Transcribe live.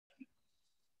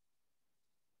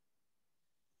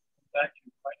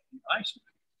high school.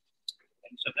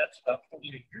 And so that's about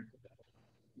 48 years ago.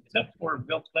 Except for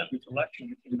Bill Clinton's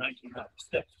election in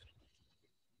 1996.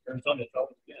 Arizona's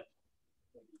always been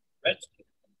red state.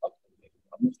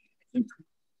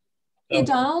 Hey,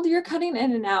 Donald, you're cutting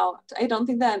in and out. I don't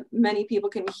think that many people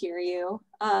can hear you.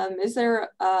 Is there,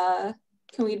 can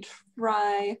we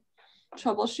try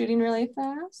troubleshooting really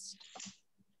fast?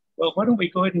 Well, why don't we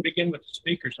go ahead and begin with the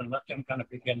speakers and let them kind of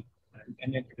begin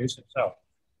and introduce themselves.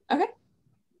 Okay.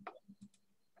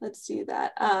 Let's do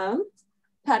that.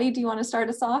 Patty, do you want to start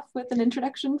us off with an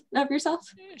introduction of yourself?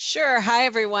 Sure. Hi,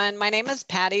 everyone. My name is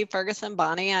Patty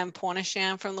Ferguson-Bohnee. I'm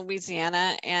Pointe-au-Chien from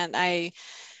Louisiana, and I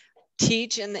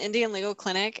teach in the Indian Legal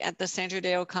Clinic at the Sandra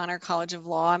Day O'Connor College of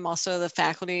Law. I'm also the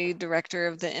faculty director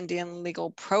of the Indian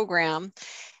Legal Program.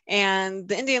 And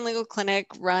the Indian Legal Clinic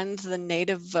runs the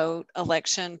Native Vote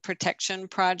Election Protection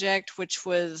Project, which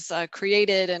was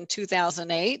created in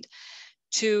 2008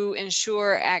 to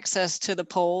ensure access to the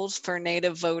polls for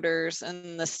Native voters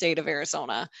in the state of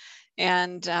Arizona.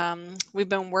 And we've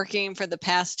been working for the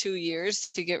past 2 years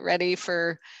to get ready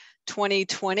for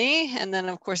 2020. And then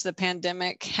of course the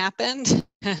pandemic happened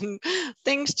and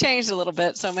things changed a little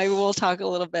bit. So maybe we'll talk a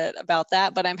little bit about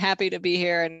that, but I'm happy to be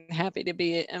here and happy to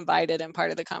be invited and part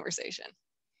of the conversation.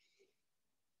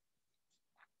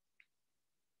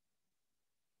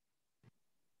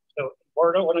 So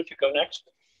Eduardo, why don't you go next?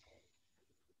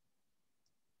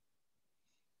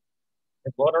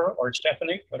 Vota or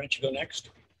Stephanie, why don't you go next?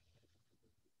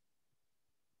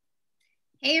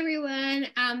 Hey everyone,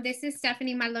 this is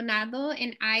Stephanie Maldonado,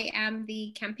 and I am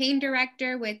the campaign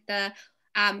director with the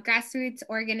grassroots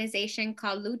organization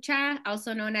called LUCHA,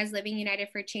 also known as Living United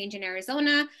for Change in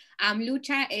Arizona.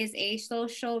 LUCHA is a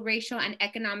social, racial, and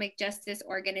economic justice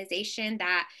organization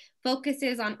that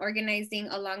focuses on organizing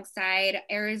alongside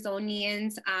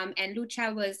Arizonians, and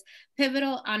LUCHA was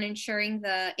pivotal on ensuring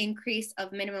the increase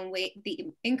of minimum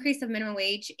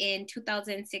wage in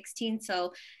 2016.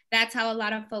 So that's how a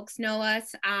lot of folks know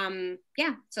us.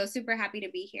 Yeah, so super happy to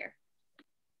be here.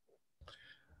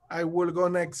 I will go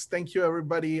next. Thank you,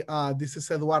 everybody. This is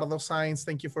Eduardo Sainz.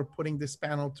 Thank you for putting this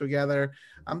panel together.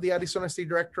 I'm the Arizona State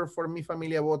Director for Mi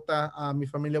Familia Vota. Mi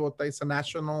Familia Vota is a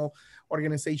national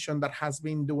organization that has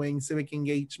been doing civic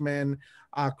engagement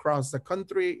across the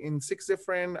country in 6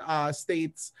 different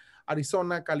states: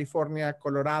 Arizona, California,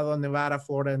 Colorado, Nevada,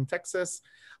 Florida, and Texas.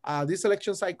 This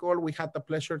election cycle, we had the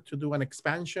pleasure to do an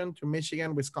expansion to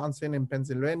Michigan, Wisconsin, and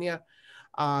Pennsylvania.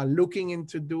 Looking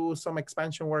into do some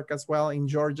expansion work as well in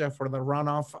Georgia for the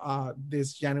runoff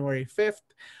this January 5th.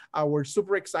 We're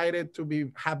super excited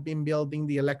to have been building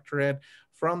the electorate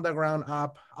from the ground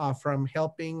up, from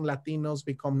helping Latinos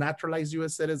become naturalized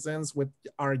U.S. citizens with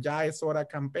our Ya Es Hora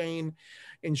campaign,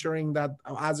 ensuring that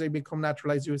as they become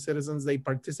naturalized U.S. citizens, they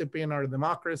participate in our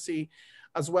democracy,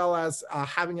 as well as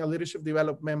having a leadership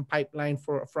development pipeline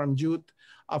from youth,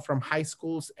 from high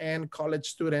schools and college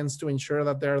students to ensure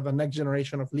that they're the next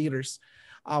generation of leaders.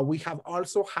 We have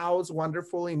also housed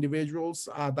wonderful individuals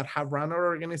that have run our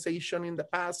organization in the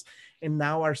past and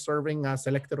now are serving as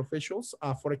elected officials.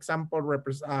 For example,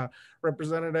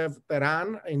 Representative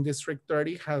Teran in District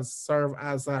 30 has served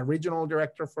as a regional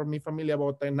director for Mi Familia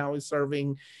Vota and now is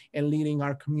serving and leading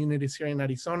our communities here in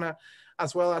Arizona,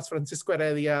 as well as Francisco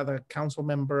Heredia, the council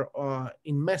member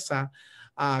in Mesa,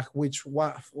 which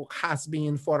has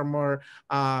been former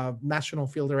national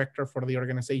field director for the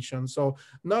organization. So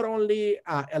not only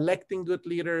electing good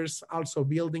leaders, also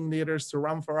building leaders to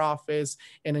run for office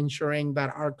and ensuring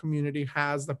that our community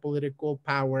has the political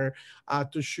power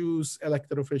to choose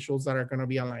elected officials that are going to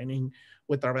be aligning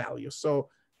with our values. So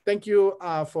thank you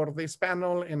for this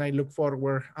panel, and I look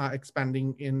forward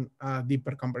expanding in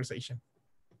deeper conversation.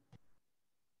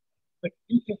 But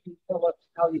you can tell us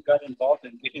how you got involved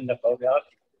in getting the vote out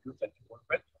in the group that you work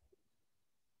with?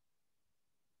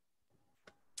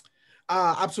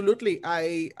 Absolutely.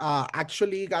 I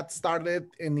actually got started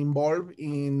and involved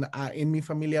in Mi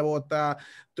Familia Vota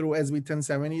through SB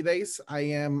 1070 days. I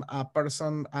am a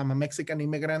person, I'm a Mexican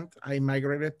immigrant. I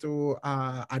migrated to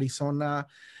Arizona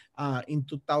in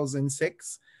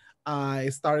 2006. I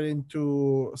started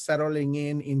to settling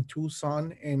in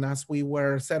Tucson, and as we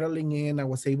were settling in, I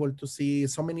was able to see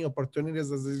so many opportunities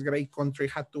that this great country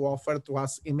had to offer to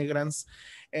us immigrants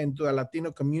and to the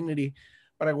Latino community.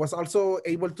 But I was also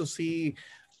able to see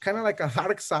kind of like a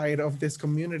dark side of this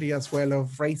community as well, of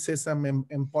racism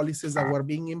and policies that were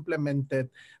being implemented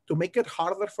to make it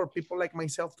harder for people like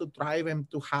myself to thrive and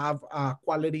to have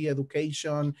quality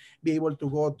education, be able to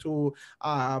go to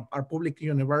our public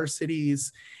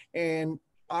universities. And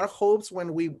our hopes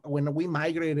when we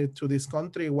migrated to this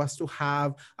country was to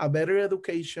have a better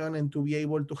education and to be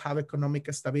able to have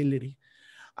economic stability.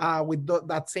 With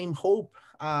that same hope,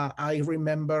 I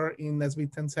remember in SB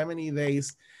 1070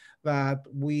 days that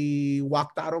we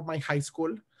walked out of my high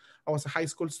school. I was a high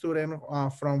school student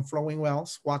from Flowing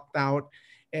Wells, walked out,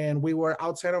 and we were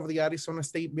outside of the Arizona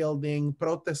State Building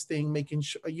protesting, making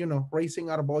sure, raising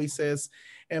our voices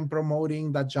and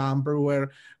promoting that John Brewer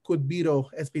could veto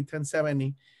SB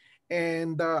 1070.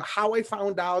 And how I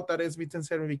found out that SB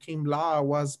 1070 became law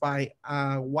was by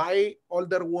a white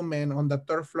older woman on the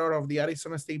third floor of the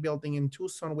Arizona State Building in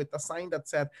Tucson with a sign that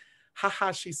said,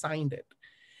 haha, she signed it.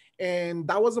 And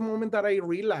that was the moment that I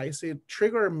realized, it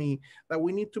triggered me that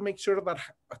we need to make sure that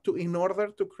in order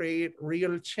to create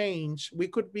real change, we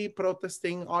could be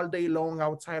protesting all day long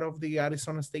outside of the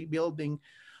Arizona State Building,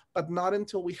 but not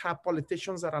until we have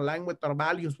politicians that align with our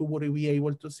values, we would be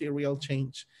able to see real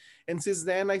change. And since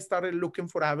then, I started looking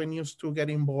for avenues to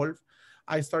get involved.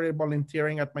 I started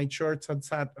volunteering at my church at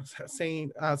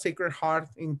Sacred Heart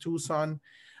in Tucson,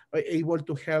 able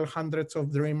to help hundreds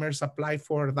of dreamers apply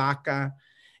for DACA.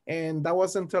 And that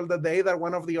was until the day that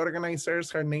one of the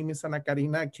organizers, her name is Ana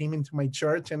Karina, came into my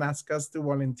church and asked us to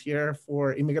volunteer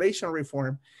for immigration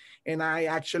reform. And I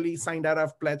actually signed out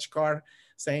a pledge card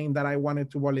saying that I wanted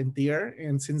to volunteer.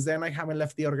 And since then, I haven't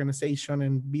left the organization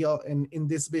and build in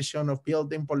this vision of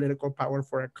building political power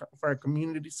for our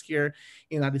communities here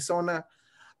in Arizona,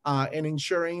 and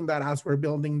ensuring that as we're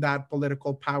building that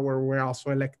political power, we're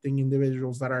also electing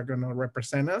individuals that are going to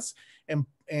represent us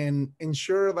and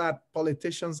ensure that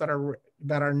politicians that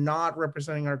are not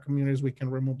representing our communities, we can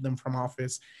remove them from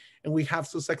office. And we have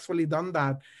successfully done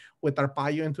that with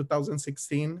Arpaio in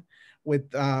 2016,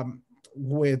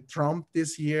 with Trump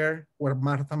this year, with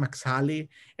Martha McSally,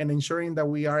 and ensuring that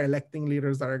we are electing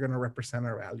leaders that are going to represent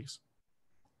our values.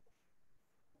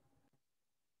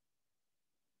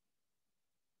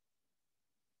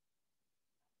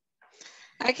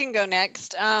 I can go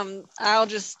next.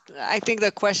 I think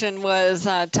the question was,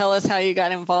 tell us how you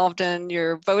got involved in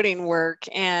your voting work.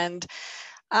 And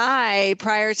I,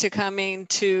 prior to coming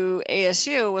to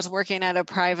ASU, was working at a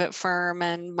private firm,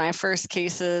 and my first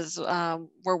cases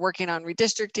were working on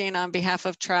redistricting on behalf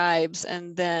of tribes.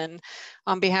 And then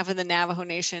on behalf of the Navajo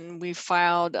Nation, we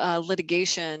filed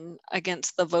litigation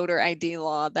against the voter ID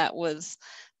law that was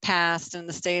passed in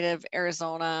the state of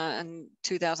Arizona in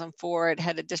 2004. It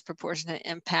had a disproportionate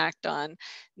impact on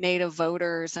Native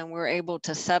voters, and we were able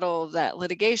to settle that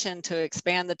litigation to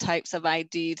expand the types of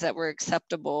IDs that were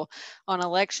acceptable on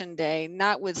election day.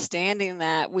 Notwithstanding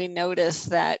that, we noticed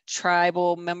that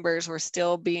tribal members were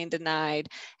still being denied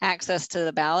access to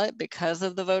the ballot because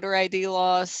of the voter ID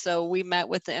laws. So we met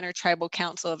with the Intertribal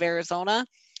Council of Arizona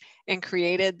and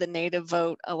created the Native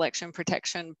Vote Election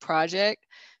Protection Project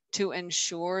to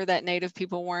ensure that Native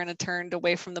people weren't turned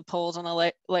away from the polls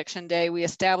on election day. We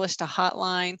established a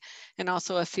hotline and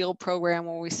also a field program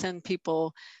where we send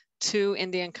people to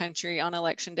Indian country on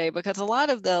election day, because a lot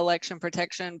of the election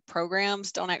protection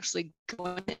programs don't actually go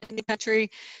into Indian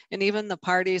country. And even the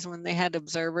parties, when they had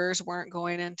observers, weren't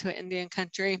going into Indian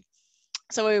country.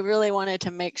 So we really wanted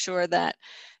to make sure that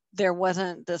there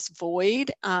wasn't this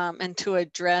void, and to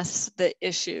address the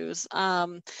issues.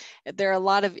 There are a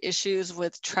lot of issues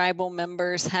with tribal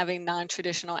members having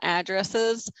non-traditional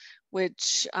addresses,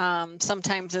 which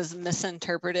sometimes is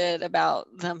misinterpreted about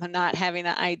them not having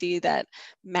an ID that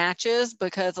matches,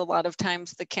 because a lot of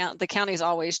times the counties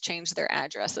always change their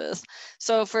addresses.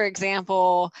 So for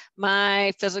example,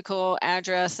 my physical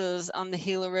address is on the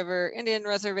Gila River Indian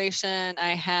Reservation.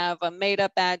 I have a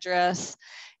made-up address.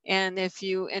 And if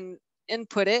you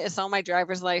input it, it's on my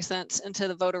driver's license, into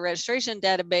the voter registration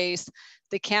database,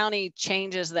 the county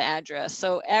changes the address.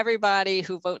 So everybody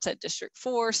who votes at District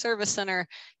 4 Service Center,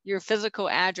 your physical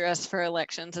address for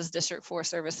elections is District 4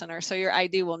 Service Center. So your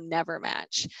ID will never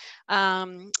match.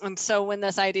 And so when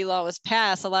this ID law was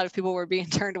passed, a lot of people were being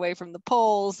turned away from the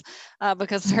polls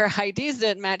because their IDs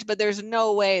didn't match, but there's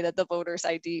no way that the voters'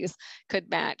 IDs could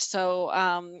match.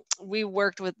 So we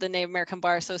worked with the Native American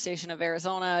Bar Association of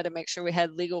Arizona to make sure we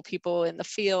had legal people in the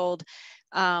field,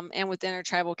 and with the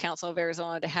Intertribal Council of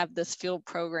Arizona to have this field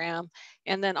program,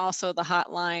 and then also the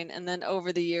hotline. And then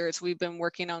over the years, we've been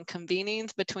working on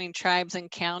convenings between tribes and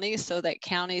counties so that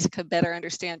counties could better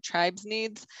understand tribes'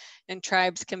 needs and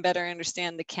tribes can better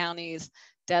understand the county's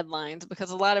deadlines,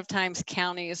 because a lot of times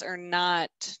counties are not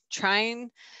trying,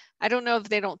 I don't know if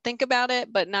they don't think about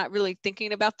it, but not really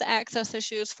thinking about the access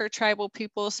issues for tribal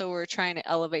people. So we're trying to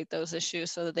elevate those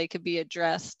issues so that they could be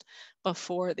addressed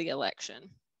before the election.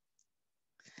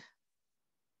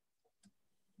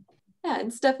 Yeah,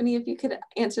 and Stephanie, if you could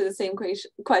answer the same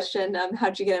question,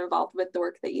 how'd you get involved with the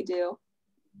work that you do?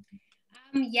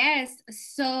 Yes.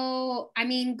 So, I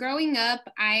mean, growing up,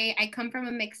 I come from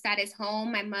a mixed status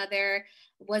home. My mother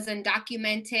was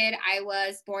undocumented. I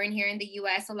was born here in the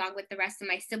US along with the rest of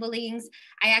my siblings.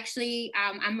 I actually,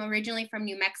 I'm originally from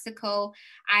New Mexico.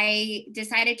 I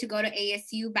decided to go to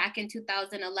ASU back in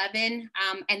 2011.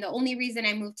 And the only reason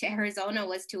I moved to Arizona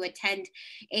was to attend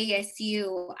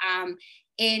ASU.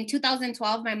 In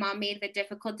 2012, my mom made the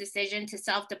difficult decision to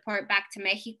self-deport back to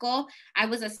Mexico. I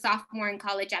was a sophomore in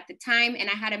college at the time, and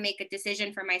I had to make a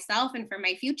decision for myself and for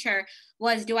my future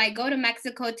was, do I go to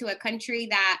Mexico, to a country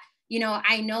that, you know,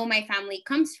 I know my family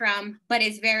comes from, but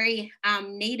is very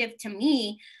native to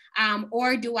me,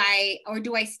 or do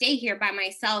I stay here by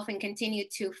myself and continue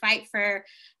to fight for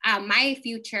my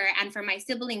future and for my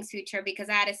siblings' future? Because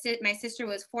I had my sister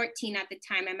was 14 at the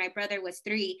time and my brother was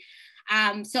 3.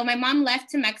 So my mom left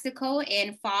to Mexico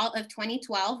in fall of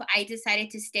 2012. I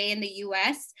decided to stay in the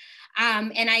US,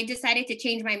 and I decided to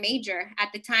change my major. At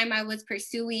the time, I was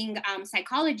pursuing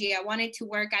psychology. I wanted to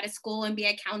work at a school and be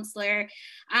a counselor.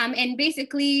 And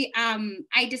basically,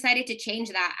 I decided to change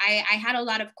that. I had a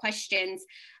lot of questions.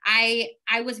 I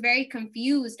was very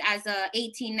confused as a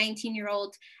 18,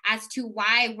 19-year-old as to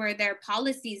why were there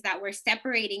policies that were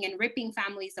separating and ripping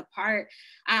families apart.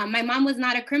 My mom was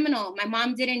not a criminal. My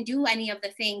mom didn't do any of the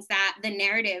things that the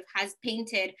narrative has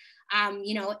painted,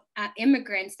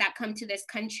 immigrants that come to this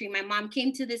country. My mom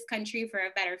came to this country for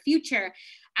a better future.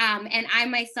 And I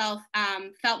myself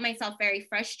felt myself very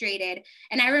frustrated.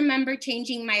 And I remember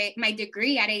changing my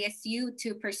degree at ASU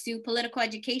to pursue political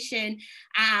education,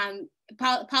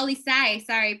 poli-sci,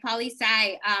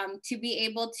 to be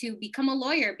able to become a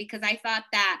lawyer, because I thought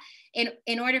that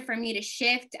in order for me to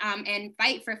shift and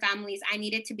fight for families, I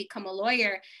needed to become a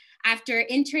lawyer. After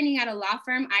interning at a law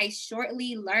firm, I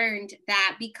shortly learned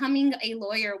that becoming a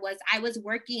lawyer I was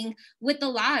working with the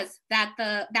laws that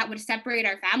would separate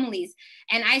our families.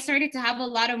 And I started to have a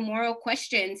lot of moral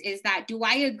questions. Is that, do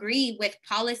I agree with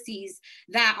policies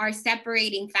that are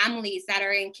separating families, that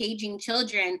are engaging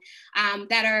children,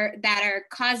 that are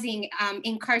causing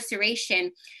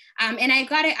incarceration? And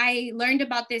I learned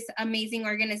about this amazing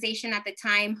organization at the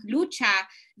time, LUCHA,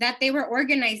 that they were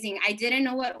organizing. I didn't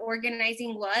know what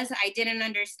organizing was. I didn't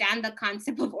understand the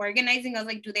concept of organizing. I was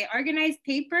like, do they organize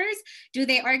papers? Do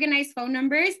they organize phone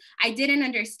numbers? I didn't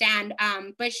understand.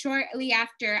 But shortly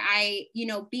after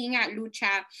being at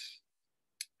LUCHA,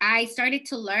 I started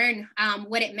to learn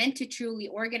what it meant to truly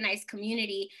organize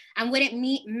community and what it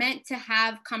meant to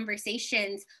have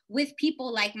conversations with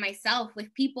people like myself,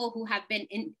 with people who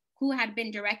had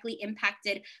been directly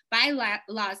impacted by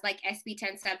laws like SB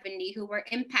 1070, who were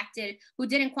impacted, who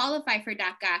didn't qualify for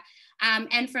DACA.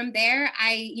 And from there,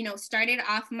 I started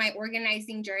off my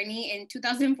organizing journey in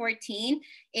 2014.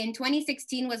 In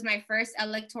 2016 was my first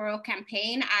electoral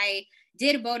campaign. I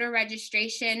did voter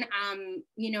registration,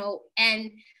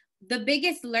 and the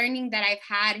biggest learning that I've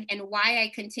had and why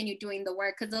I continue doing the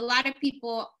work, because a lot of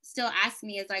people still ask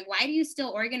me, is like, why do you still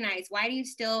organize? Why do you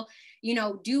still,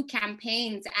 do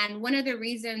campaigns? And one of the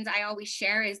reasons I always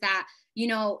share is that,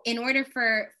 in order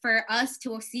for us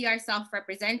to see ourselves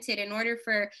represented, in order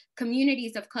for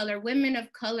communities of color, women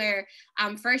of color,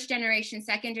 first generation,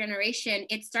 second generation,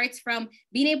 it starts from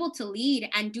being able to lead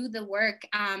and do the work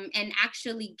and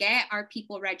actually get our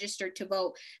people registered to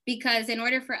vote. Because in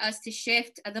order for us to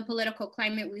shift the political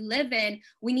climate we live in,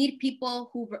 we need people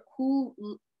who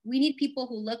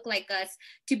look like us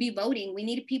to be voting. We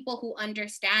need people who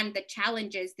understand the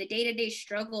challenges, the day-to-day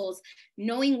struggles,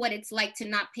 knowing what it's like to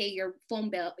not pay your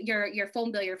phone bill, your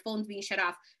phone's being shut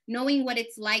off, knowing what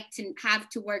it's like to have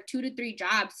to work 2 to 3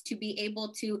 jobs to be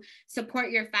able to support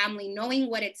your family, knowing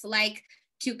what it's like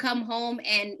to come home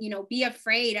and, be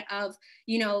afraid of,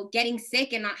 getting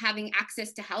sick and not having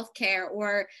access to healthcare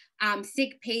or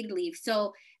sick paid leave.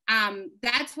 So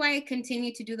that's why I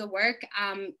continue to do the work.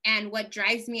 And what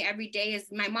drives me every day is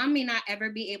my mom may not ever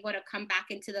be able to come back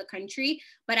into the country,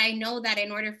 but I know that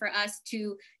in order for us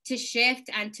to shift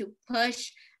and to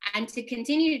push and to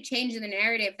continue to change the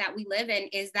narrative that we live in,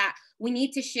 is that we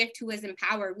need to shift who is in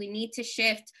power. We need to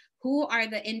shift who are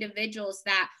the individuals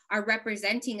that are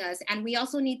representing us. And we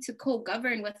also need to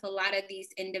co-govern with a lot of these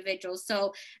individuals.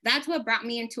 So that's what brought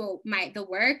me into the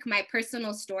work, my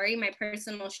personal story, my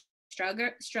personal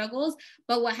struggles.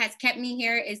 But what has kept me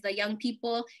here is the young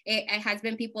people. It has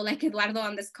been people like Eduardo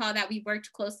on this call that we've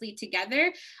worked closely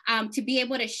together to be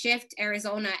able to shift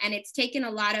Arizona. And it's taken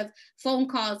a lot of phone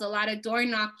calls, a lot of door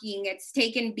knocking. It's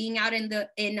taken being out in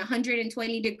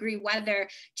 120-degree weather,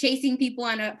 chasing people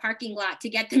on a parking lot to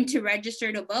get them to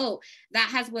register to vote. That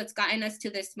has what's gotten us to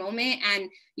this moment. And,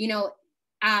 you know,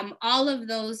 all of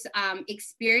those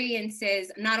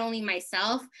experiences, not only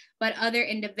myself, but other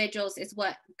individuals, is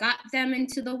what got them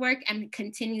into the work and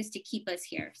continues to keep us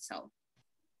here. So,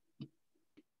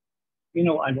 you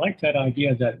know, I like that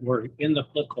idea that we're in the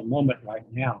political moment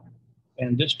right now,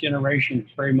 and this generation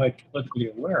is very much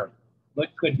politically aware. But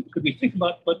could we think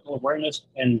about political awareness,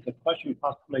 and the question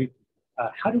possibly,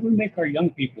 how do we make our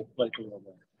young people politically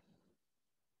aware?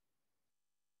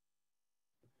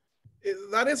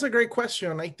 That is a great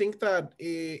question. I think that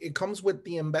it comes with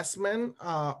the investment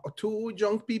to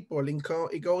young people.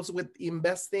 It goes with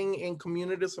investing in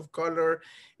communities of color.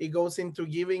 It goes into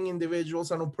giving individuals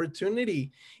an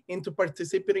opportunity into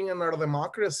participating in our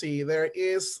democracy. There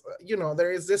is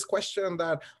this question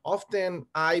that often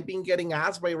I've been getting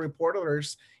asked by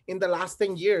reporters in the last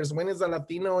 10 years. When is the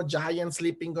Latino giant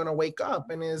sleeping gonna wake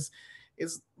up? And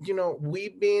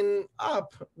we've been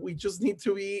up. We just need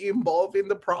to be involved in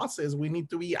the process. We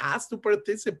need to be asked to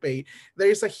participate.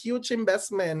 There is a huge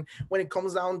investment when it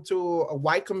comes down to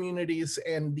white communities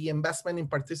and the investment in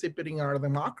participating in our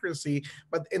democracy,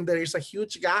 and there is a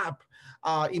huge gap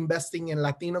investing in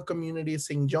Latino communities,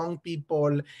 in young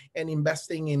people, and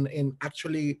investing in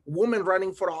actually women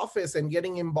running for office and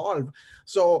getting involved.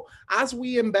 So as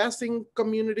we invest in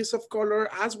communities of color,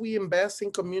 as we invest in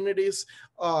communities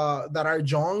that are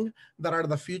young, that are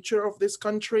the future of this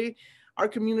country, our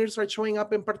communities are showing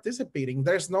up and participating.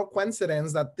 There's no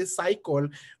coincidence that this cycle,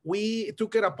 we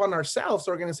took it upon ourselves,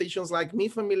 organizations like Mi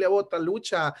Familia Vota,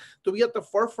 LUCHA, to be at the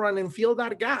forefront and fill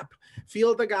the gap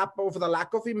of the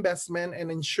lack of investment and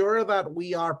ensure that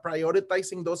we are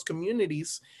prioritizing those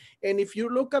communities. And if you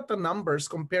look at the numbers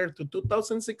compared to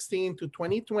 2016 to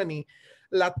 2020,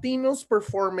 Latinos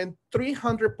performing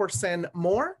 300%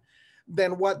 more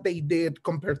than what they did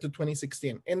compared to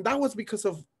 2016. And that was because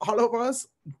of all of us,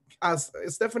 as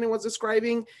Stephanie was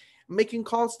describing, making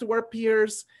calls to our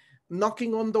peers,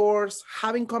 knocking on doors,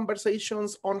 having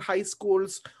conversations on high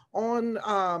schools, on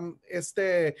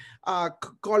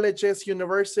colleges,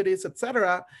 universities,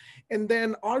 etc. And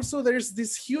then also there's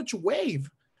this huge wave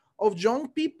of young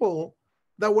people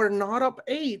that were not of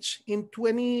age in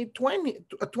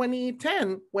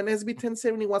 2010 when SB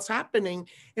 1070 was happening.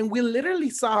 And we literally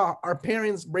saw our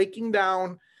parents breaking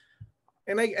down.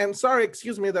 And I'm sorry,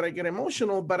 excuse me that I get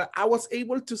emotional, but I was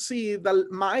able to see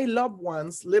my loved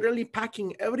ones literally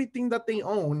packing everything that they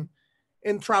own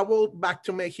and travel back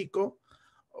to Mexico,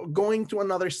 going to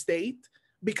another state,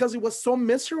 because it was so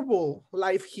miserable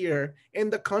life here.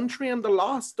 And the country and the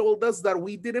laws told us that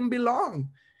we didn't belong.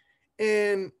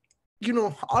 And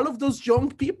all of those young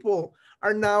people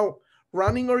are now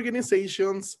running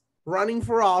organizations, running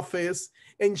for office,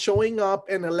 and showing up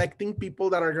and electing people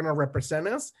that are going to represent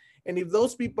us. And if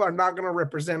those people are not going to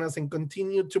represent us and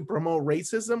continue to promote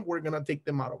racism, we're going to take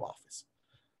them out of office.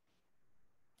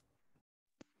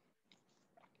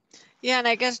 Yeah, and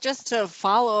I guess just to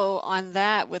follow on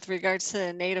that with regards to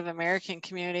the Native American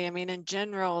community, I mean, in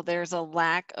general, there's a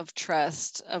lack of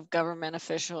trust of government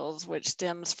officials, which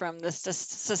stems from the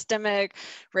systemic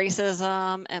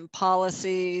racism and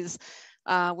policies,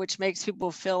 which makes people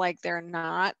feel like they're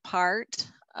not part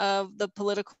of the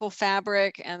political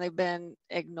fabric and they've been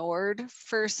ignored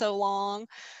for so long.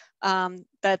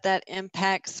 That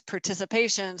impacts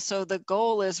participation. So the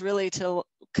goal is really to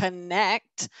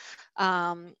connect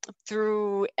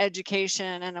through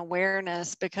education and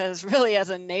awareness, because really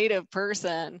as a Native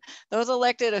person, those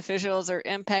elected officials are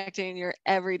impacting your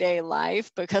everyday life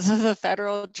because of the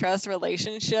federal trust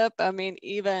relationship. I mean,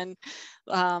 even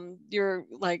your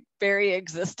very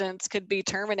existence could be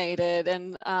terminated.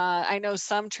 And I know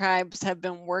some tribes have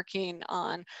been working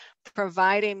on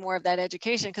providing more of that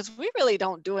education, because we really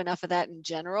don't do enough of that in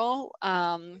general,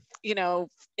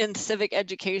 in civic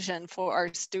education for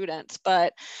our students,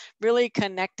 but really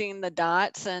connecting the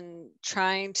dots and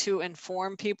trying to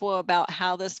inform people about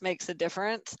how this makes a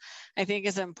difference, I think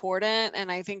is important.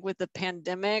 And I think with the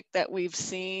pandemic that we've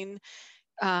seen,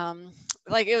 it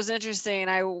was interesting.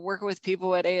 I work with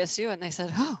people at ASU and they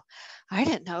said, oh, I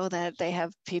didn't know that they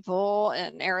have people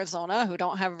in Arizona who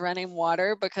don't have running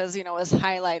water, because, it's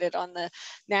highlighted on the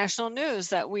national news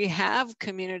that we have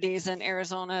communities in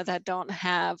Arizona that don't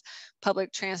have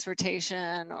public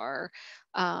transportation or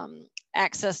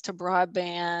access to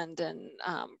broadband and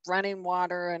running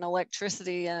water and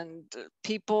electricity, and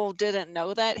people didn't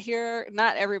know that here.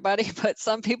 Not everybody, but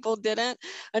some people didn't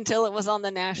until it was on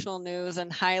the national news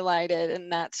and highlighted, and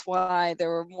that's why there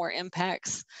were more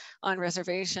impacts on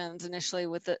reservations initially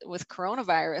with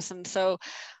coronavirus. And so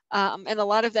and a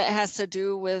lot of that has to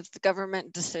do with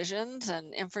government decisions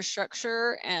and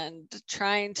infrastructure and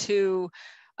trying to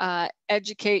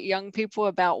educate young people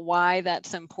about why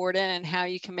that's important and how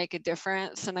you can make a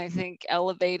difference. And I think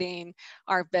elevating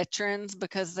our veterans,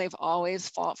 because they've always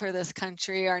fought for this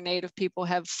country. Our Native people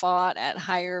have fought at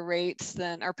higher rates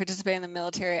than, or participated in the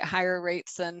military at higher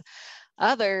rates than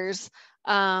others.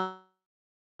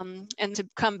 And to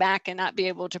come back and not be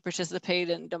able to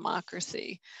participate in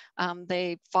democracy.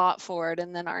 They fought for it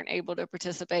and then aren't able to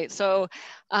participate. So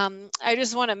I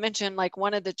just want to mention, like,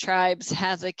 one of the tribes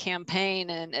has a campaign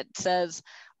and it says,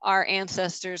 our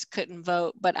ancestors couldn't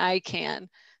vote, but I can.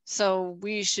 So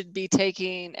we should be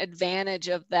taking advantage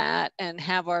of that and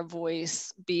have our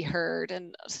voice be heard.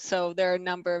 And so there are a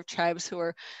number of tribes who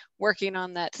are working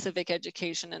on that civic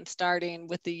education and starting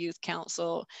with the youth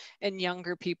council and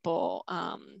younger people.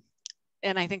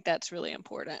 And I think that's really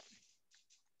important.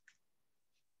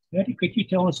 Betty, could you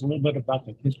tell us a little bit about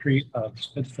the history of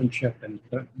citizenship and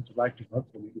the right to vote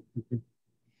for Native people?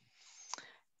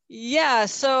 Yeah,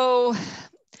 so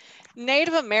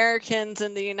Native Americans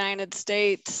in the United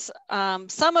States,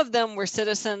 some of them were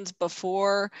citizens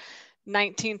before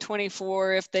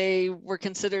 1924 if they were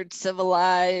considered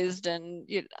civilized and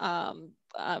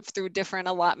through different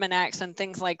allotment acts and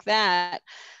things like that.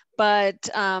 But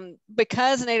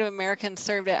because Native Americans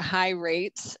served at high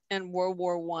rates in World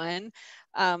War I,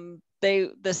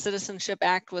 the Citizenship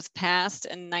Act was passed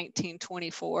in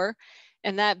 1924.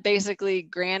 And that basically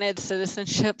granted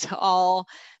citizenship to all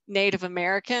Native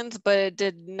Americans, but it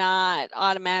did not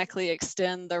automatically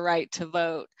extend the right to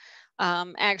vote.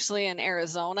 Actually, in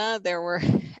Arizona, there were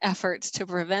efforts to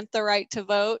prevent the right to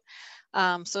vote,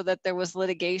 so that there was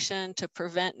litigation to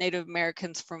prevent Native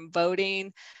Americans from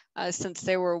voting. Since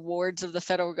they were wards of the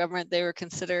federal government, they were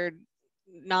considered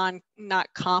not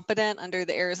competent under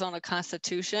the Arizona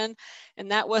Constitution.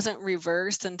 And that wasn't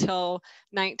reversed until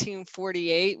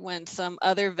 1948, when some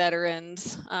other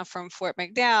veterans from Fort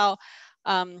McDowell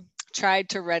tried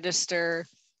to register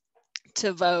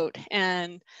to vote,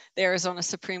 and the Arizona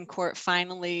Supreme Court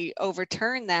finally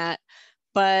overturned that.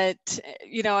 But,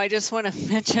 you know, I just want to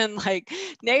mention, like,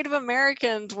 Native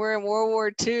Americans were in World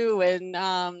War II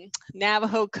and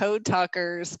Navajo code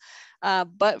talkers.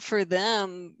 But for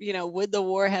them, you know, would the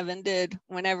war have ended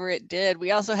whenever it did?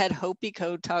 We also had Hopi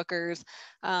code talkers,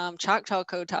 Choctaw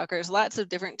code talkers, lots of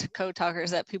different code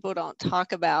talkers that people don't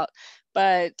talk about.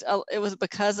 But it was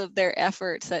because of their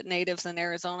efforts that natives in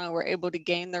Arizona were able to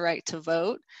gain the right to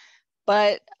vote.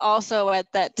 But also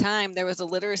at that time, there was a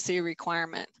literacy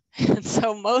requirement. And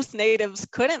so most natives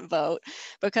couldn't vote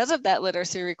because of that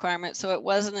literacy requirement. So it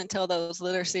wasn't until those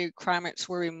literacy requirements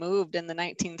were removed in the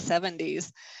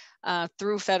 1970s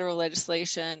through federal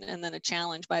legislation and then a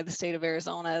challenge by the state of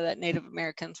Arizona that Native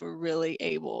Americans were really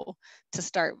able to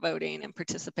start voting and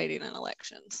participating in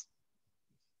elections.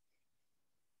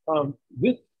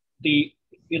 With the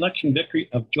election victory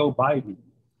of Joe Biden,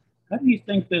 how do you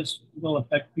think this will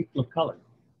affect people of color?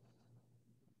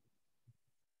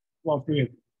 Well, for you.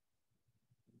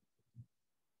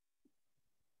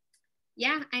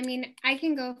 Yeah, I mean, I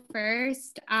can go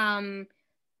first.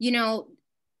 You know,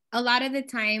 a lot of the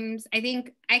times, I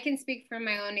think I can speak from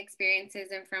my own experiences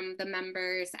and from the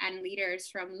members and leaders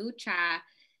from LUCHA.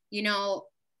 You know,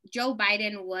 Joe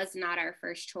Biden was not our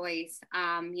first choice.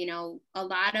 You know, a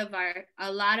lot of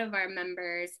our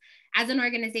members, as an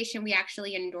organization, we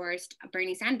actually endorsed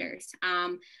Bernie Sanders.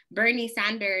 Bernie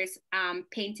Sanders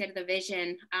painted the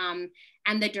vision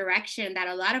and the direction that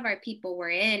a lot of our people were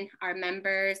in, our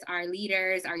members, our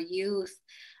leaders, our youth,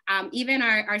 even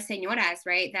our señoras,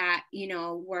 right? That, you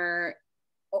know, were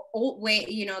old,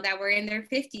 you know, that were in their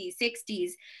 50s,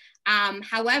 60s.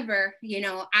 However, you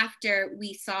know, after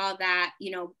we saw that, you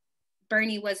know,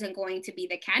 Bernie wasn't going to be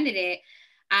the candidate,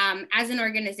 as an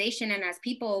organization and as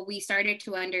people, we started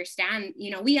to understand,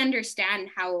 you know, we understand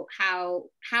how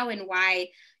and why,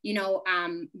 you know,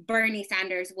 Bernie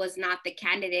Sanders was not the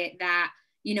candidate that,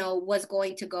 you know, was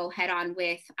going to go head on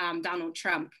with Donald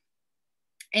Trump.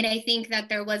 And I think that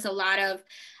there was a lot of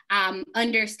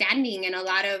understanding and a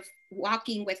lot of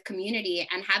walking with community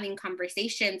and having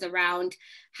conversations around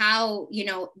how, you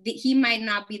know, he might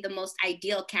not be the most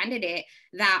ideal candidate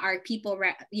that our people,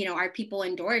 you know, our people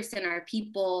endorsed and our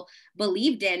people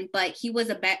believed in, but he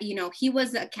was he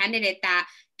was a candidate that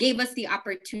gave us the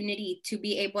opportunity to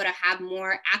be able to have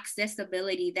more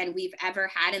accessibility than we've ever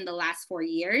had in the last 4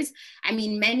 years. I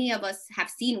mean, many of us have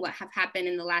seen what have happened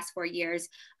in the last 4 years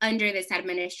under this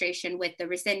administration with the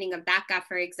rescinding of DACA,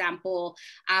 for example,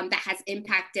 that has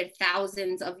impacted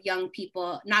thousands of young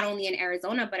people, not only in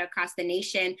Arizona, but across the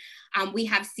nation. We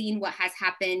have seen what has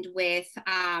happened with,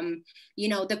 you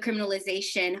know, the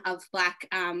criminalization of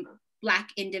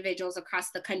Black individuals across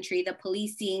the country, the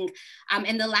policing,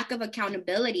 and the lack of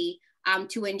accountability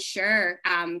to ensure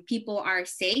people are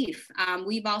safe.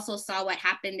 We've also saw what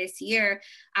happened this year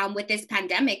with this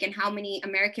pandemic and how many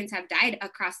Americans have died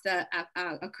across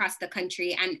the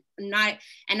country, and not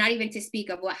even to speak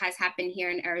of what has happened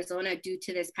here in Arizona due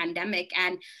to this pandemic.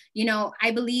 And you know,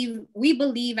 we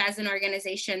believe as an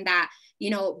organization that, you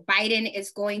know, Biden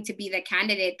is going to be the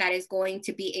candidate that is going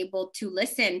to be able to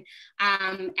listen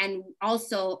and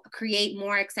also create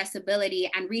more accessibility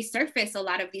and resurface a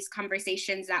lot of these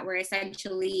conversations that were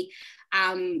essentially,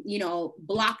 you know,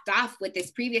 blocked off with this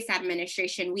previous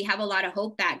administration. We have a lot of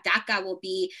hope that DACA will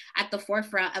be at the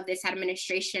forefront of this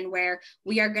administration, where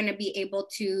we are going to be able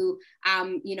to,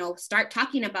 you know, start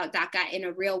talking about DACA in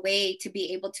a real way to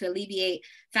be able to alleviate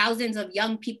thousands of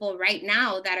young people right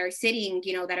now that are sitting,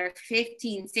 you know, that are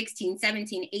 15, 16,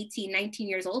 17, 18, 19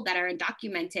 years old that are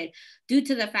undocumented due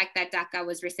to the fact that DACA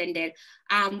was rescinded.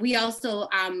 We also,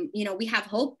 you know, we have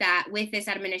hope that with this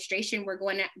administration, we're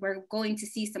going to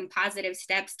see some positive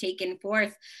steps taken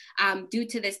forth due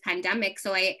to this pandemic.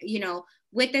 So you know,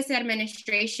 with this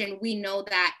administration, we know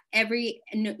that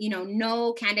you know,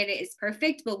 no candidate is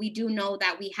perfect, but we do know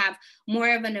that we have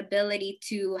more of an ability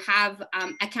to have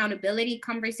accountability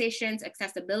conversations,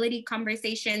 accessibility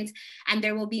conversations, and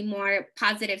there will be more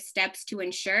positive steps to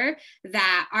ensure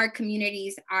that our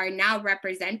communities are now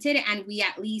represented and we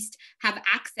at least have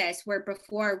access, where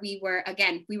before we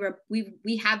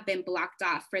have been blocked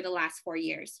off for the last 4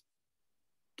 years.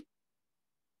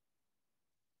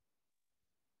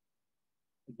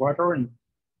 Eduardo and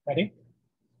Patty?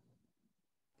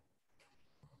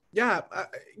 Yeah,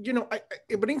 you know,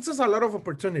 it brings us a lot of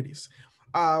opportunities.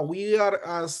 We are,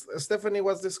 as Stephanie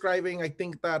was describing, I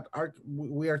think that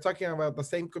we are talking about the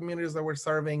same communities that we're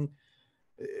serving.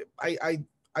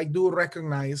 I do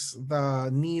recognize the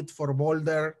need for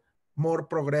bolder, more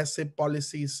progressive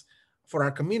policies for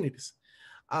our communities.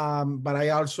 But I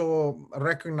also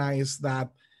recognize that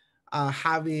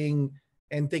having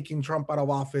and taking Trump out of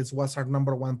office was our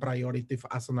 #1 priority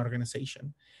as an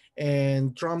organization.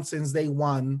 And Trump, since day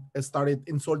one, started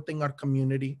insulting our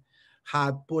community,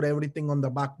 had put everything on the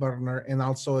back burner, and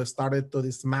also started to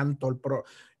dismantle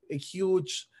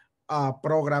huge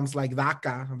programs like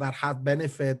DACA that had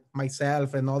benefit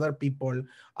myself and other people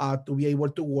to be able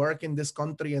to work in this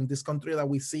country, and this country that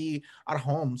we see our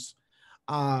homes.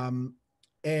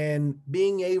 And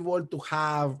being able to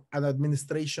have an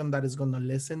administration that is going to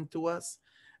listen to us,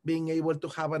 being able to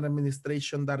have an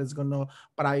administration that is going to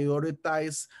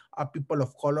prioritize people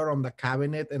of color on the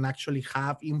cabinet and actually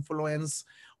have influence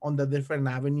on the different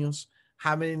avenues,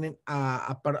 having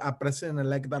a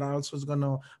president-elect that also is going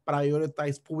to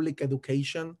prioritize public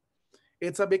education.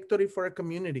 It's a victory for a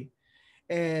community.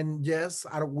 And yes,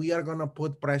 we are going to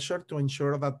put pressure to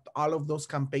ensure that all of those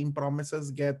campaign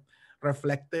promises get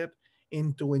reflected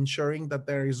into ensuring that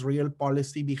there is real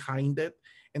policy behind it,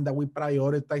 and that we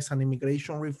prioritize an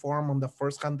immigration reform on the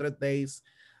first 100 days,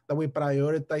 that we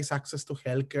prioritize access to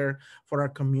healthcare for our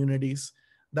communities,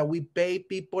 that we pay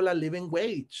people a living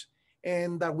wage,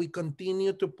 and that we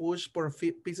continue to push for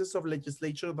pieces of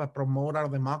legislation that promote our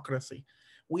democracy.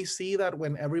 We see that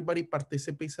when everybody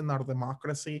participates in our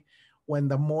democracy, when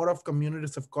the more of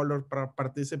communities of color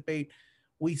participate,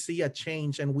 we see a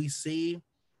change, and we see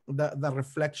the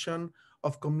reflection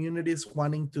of communities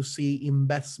wanting to see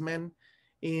investment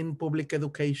in public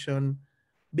education,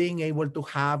 being able to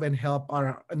have and help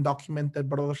our undocumented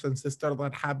brothers and sisters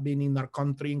that have been in our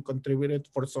country and contributed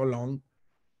for so long,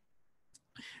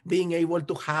 being able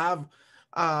to have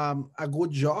a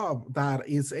good job that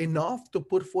is enough to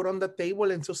put food on the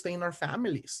table and sustain our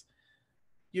families.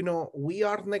 You know, we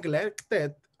are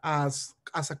neglected as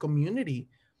a community,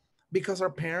 because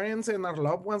our parents and our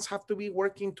loved ones have to be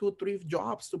working 2-3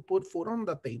 jobs to put food on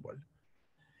the table.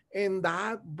 And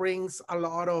that brings a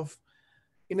lot of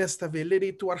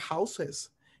instability to our houses.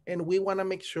 And we want to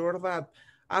make sure that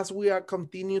as we are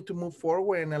continue to move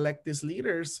forward and elect these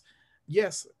leaders,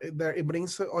 yes, it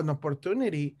brings an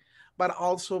opportunity, but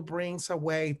also brings a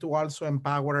way to also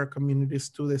empower our communities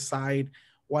to decide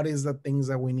what is the things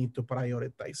that we need to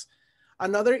prioritize.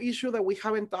 Another issue that we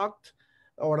haven't talked,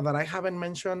 or that I haven't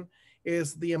mentioned,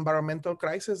 is the environmental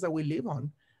crisis that we live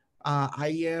on.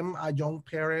 I am a young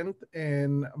parent,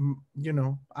 and you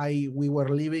know, we were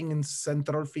living in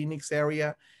Central Phoenix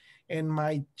area, and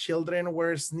my children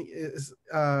were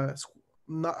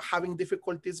not having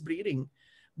difficulties breathing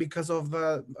because of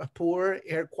the poor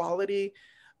air quality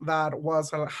that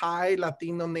was a high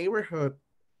Latino neighborhood.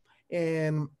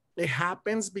 And it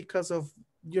happens because of,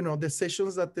 you know,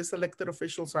 decisions that these elected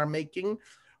officials are making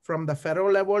from the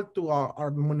federal level to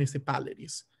our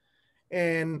municipalities.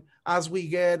 And as we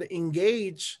get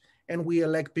engaged and we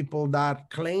elect people that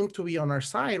claim to be on our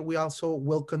side, we also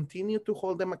will continue to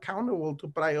hold them accountable to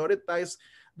prioritize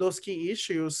those key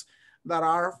issues that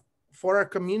are for our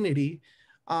community,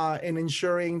 and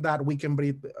ensuring that we can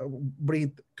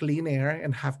breathe clean air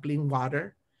and have clean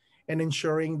water, and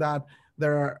ensuring that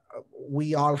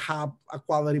we all have a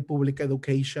quality public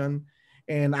education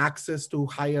and access to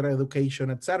higher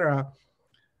education, etc.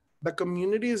 The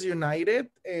community is united,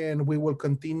 and we will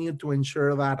continue to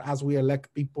ensure that as we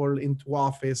elect people into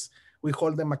office, we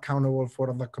hold them accountable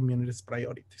for the community's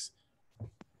priorities.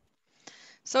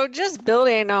 So just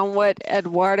building on what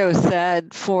Eduardo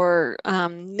said, for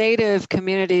Native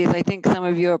communities, I think some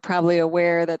of you are probably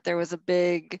aware that there was a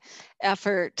big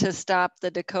effort to stop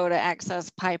the Dakota Access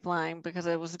Pipeline because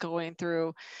it was going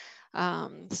through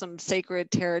some sacred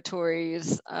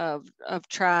territories of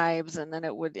tribes, and then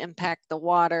it would impact the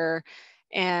water.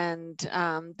 And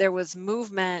there was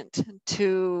movement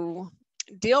to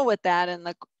deal with that in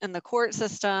the court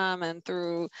system and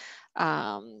through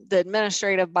the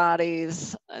administrative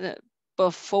bodies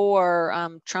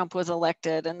before Trump was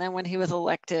elected. And then when he was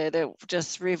elected, it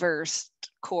just reversed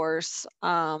course.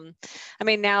 I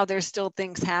mean, now there's still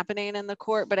things happening in the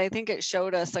court, but I think it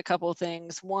showed us a couple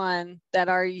things. One, that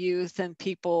our youth and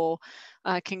people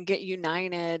can get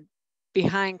united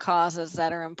behind causes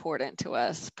that are important to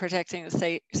us, protecting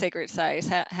the sacred sites,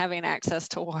 having access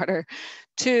to water.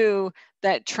 Two,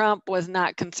 that Trump was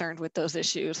not concerned with those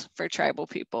issues for tribal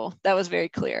people. That was very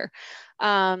clear.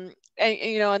 And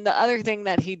you know, and the other thing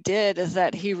that he did is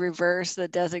that he reversed the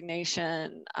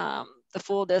designation, the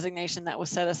full designation that was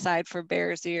set aside for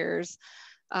Bears Ears.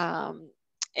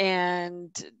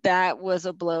 And that was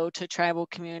a blow to tribal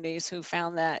communities who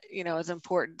found that, you know, as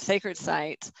important sacred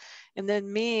sites. And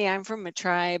then I'm from a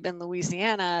tribe in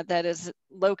Louisiana that is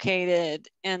located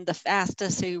in the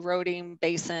fastest eroding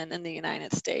basin in the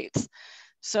United States.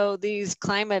 So these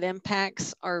climate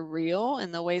impacts are real,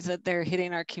 and the ways that they're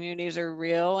hitting our communities are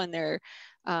real, and they're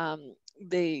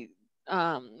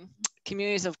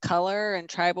communities of color and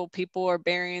tribal people are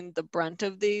bearing the brunt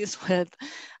of these, with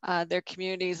their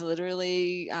communities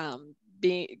literally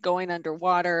going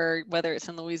underwater, whether it's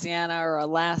in Louisiana or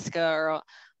Alaska or on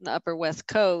the upper West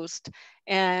Coast.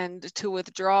 And to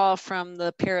withdraw from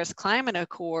the Paris Climate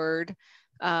Accord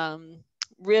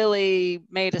really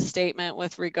made a statement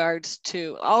with regards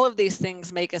to all of these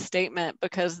things. Make a statement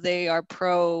because they are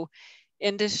pro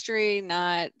industry,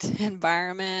 not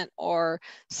environment or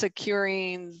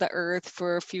securing the earth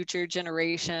for future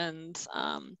generations.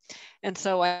 And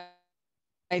so I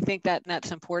think that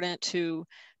that's important to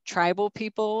tribal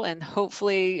people, and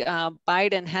hopefully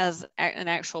Biden has an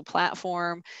actual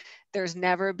platform. There's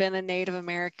never been a Native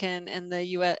American in the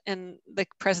U.S. in the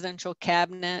presidential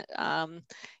cabinet.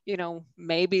 You know,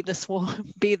 maybe this will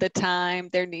be the time.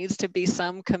 There needs to be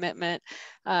some commitment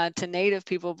to Native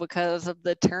people because of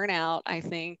the turnout, I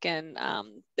think, and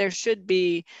there should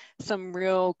be some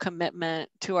real commitment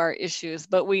to our issues.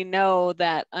 But we know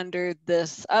that under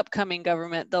this upcoming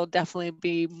government, there'll definitely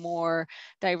be more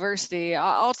diversity.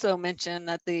 I'll also mention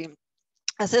that the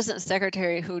Assistant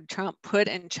Secretary who Trump put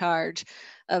in charge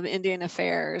of Indian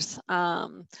Affairs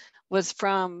was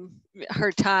from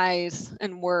her ties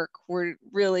and work were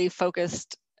really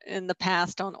focused in the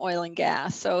past on oil and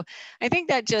gas. So I think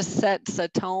that just sets a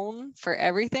tone for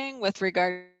everything with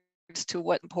regards to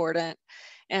what's important.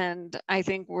 And I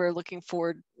think we're looking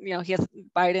forward, you know,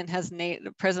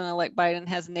 President-elect Biden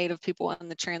has Native people in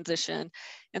the transition.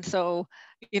 And so,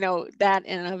 you know, that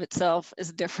in and of itself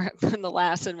is different than the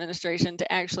last administration,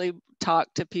 to actually talk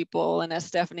to people. And as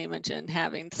Stephanie mentioned,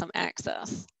 having some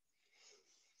access.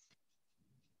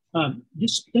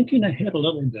 Just thinking ahead a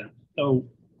little bit. So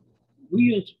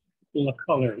we as people of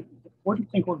color, where do you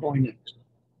think we're going next?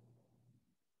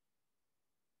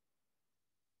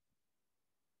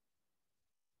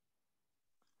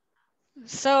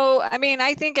 So, I mean,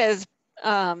 I think as,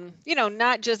 you know,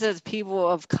 not just as people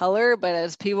of color, but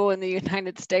as people in the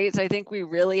United States, I think we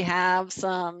really have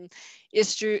some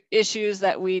issues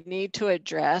that we need to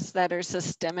address that are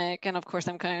systemic. And of course,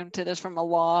 I'm coming to this from a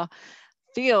law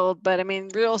field, but I mean,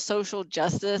 real social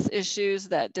justice issues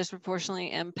that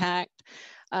disproportionately impact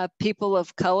people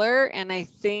of color. And I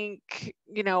think,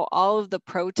 you know, all of the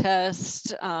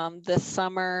protests this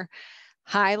summer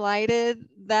highlighted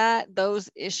those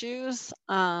issues.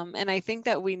 And I think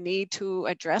that we need to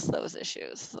address those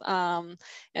issues.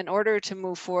 In order to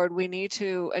move forward, we need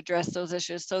to address those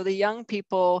issues. So the young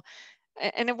people,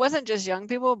 and it wasn't just young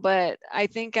people, but I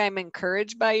think I'm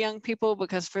encouraged by young people,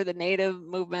 because for the Native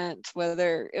movement,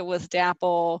 whether it was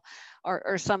DAPL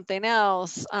or something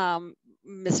else,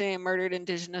 missing and murdered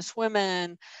Indigenous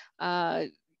women,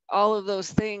 all of those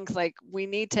things, like we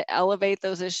need to elevate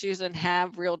those issues and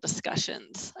have real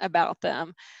discussions about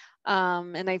them.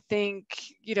 And I think,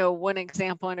 you know, one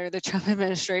example under the Trump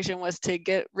administration was to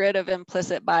get rid of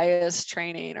implicit bias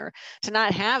training, or to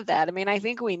not have that. I mean, I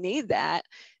think we need that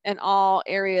in all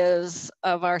areas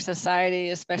of our society,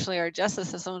 especially our justice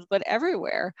systems, but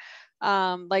everywhere.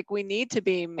 Like we need to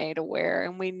be made aware,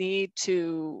 and we need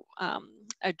to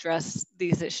address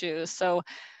these issues. So,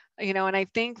 you know, and I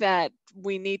think that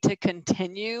we need to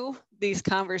continue these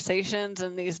conversations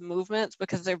and these movements,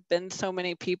 because there've been so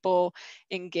many people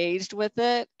engaged with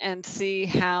it, and see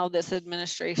how this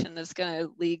administration is going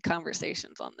to lead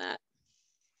conversations on that.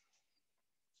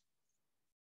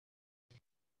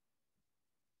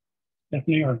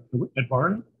 Stephanie or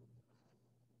Eduardo?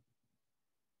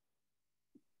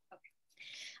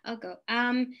 I'll go.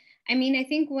 I mean, I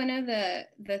think one of the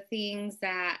things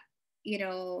that, you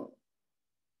know,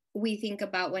 we think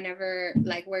about whenever,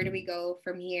 like, where do we go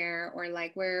from here, or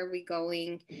like, where are we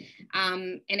going?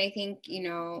 And I think, you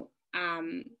know,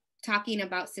 talking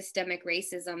about systemic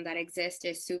racism that exists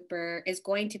is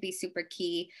going to be super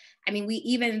key. I mean,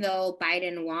 even though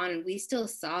Biden won, we still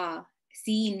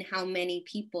seen how many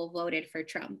people voted for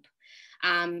Trump.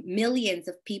 Millions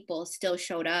of people still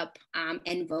showed up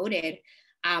and voted.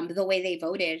 The way they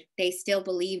voted, they still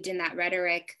believed in that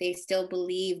rhetoric. They still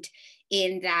believed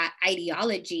in that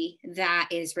ideology that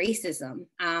is racism.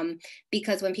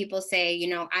 Because when people say, you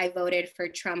know, I voted for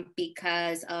Trump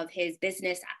because of his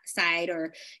business side,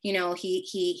 or, you know,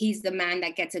 he's the man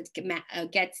that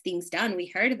gets things done. We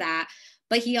heard that,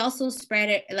 but he also spread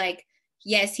it like,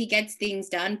 yes, he gets things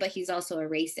done, but he's also a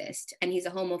racist, and he's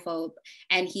a homophobe,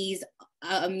 and he's,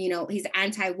 you know, he's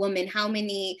anti-woman. How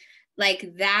many,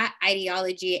 like, that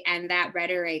ideology and that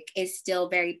rhetoric is still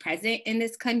very present in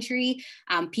this country.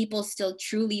 People still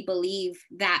truly believe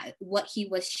that what he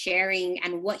was sharing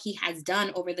and what he has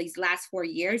done over these last 4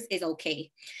 years is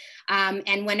okay.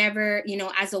 And whenever, you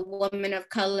know, as a woman of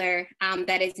color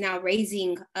that is now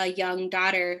raising a young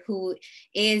daughter who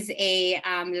is a,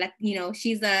 you know,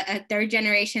 she's a third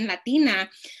generation Latina,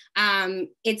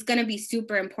 it's going to be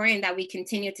super important that we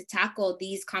continue to tackle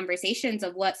these conversations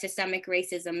of what systemic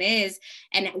racism is,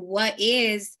 and what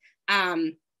is,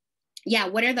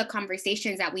 what are the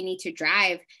conversations that we need to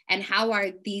drive, and how are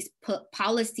these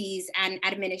policies and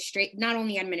not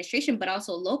only administration, but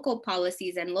also local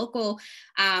policies and local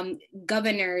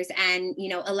governors and, you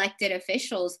know, elected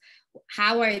officials,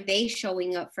 how are they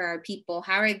showing up for our people?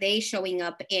 How are they showing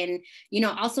up in, you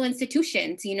know, also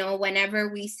institutions? You know, whenever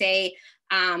we say,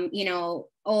 you know,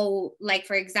 oh, like,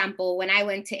 for example, when I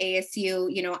went to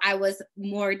ASU, you know, I was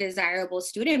more desirable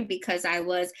student because I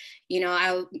was,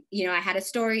 I had a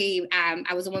story.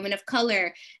 I was a woman of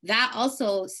color. That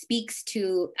also speaks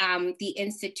to the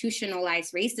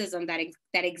institutionalized racism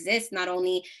that exists not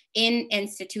only in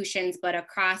institutions, but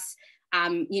across,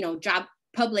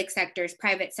 public sectors,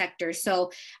 private sectors.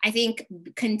 So I think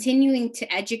continuing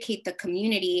to educate the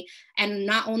community, and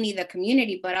not only the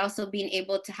community, but also being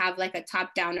able to have like a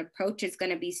top-down approach is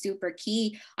going to be super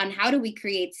key on how do we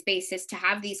create spaces to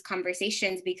have these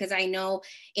conversations. Because I know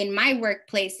in my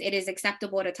workplace, it is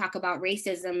acceptable to talk about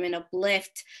racism and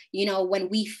uplift, you know, when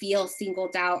we feel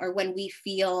singled out, or when we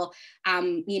feel,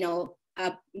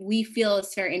 we feel a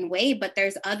certain way, but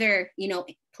there's other,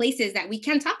 places that we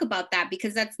can't talk about that,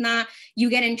 because that's not, you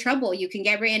get in trouble, you can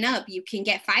get written up, you can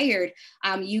get fired,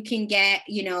 you can get,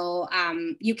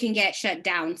 you can get shut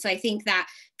down. So I think that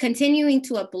continuing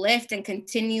to uplift and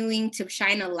continuing to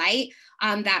shine a light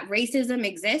on that racism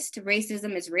exists,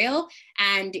 racism is real.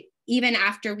 And even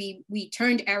after we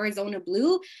turned Arizona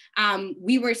blue,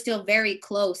 we were still very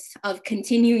close of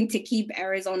continuing to keep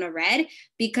Arizona red,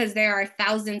 because there are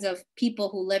thousands of people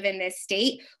who live in this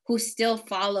state who still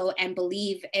follow and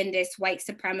believe in this white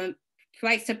supremacist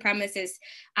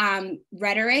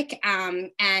rhetoric.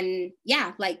 And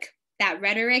yeah, like that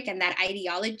rhetoric and that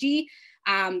ideology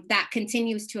that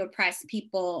continues to oppress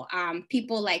people,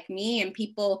 people like me and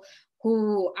people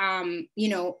who,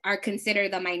 are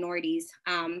considered the minorities.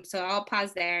 So I'll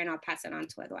pause there and I'll pass it on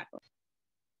to Eduardo.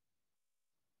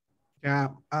 Yeah,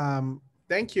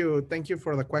 Thank you. Thank you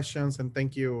for the questions. And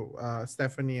thank you,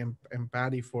 Stephanie and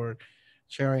Patty, for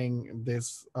sharing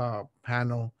this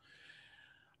panel.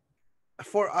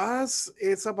 For us,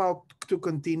 it's about to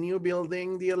continue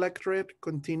building the electorate,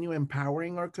 continue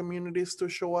empowering our communities to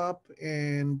show up,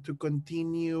 and to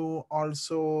continue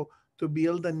also to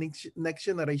build the next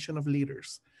generation of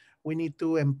leaders. We need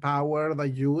to empower the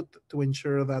youth to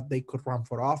ensure that they could run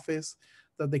for office,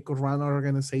 that they could run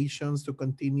organizations, to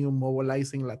continue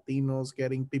mobilizing Latinos,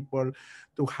 getting people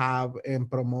to have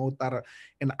and promote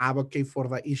and advocate for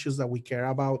the issues that we care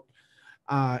about.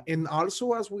 And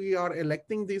also, as we are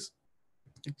electing these,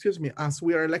 as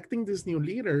we are electing these new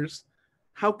leaders,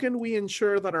 how can we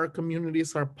ensure that our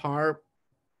communities are part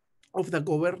of the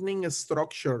governing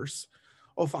structures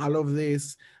of all of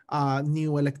these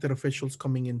new elected officials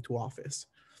coming into office?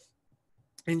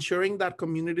 Ensuring that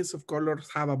communities of color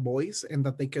have a voice and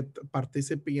that they could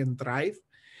participate and thrive.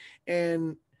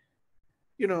 And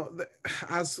you know,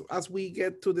 as we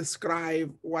get to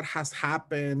describe what has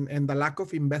happened and the lack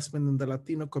of investment in the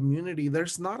Latino community,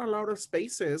 there's not a lot of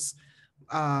spaces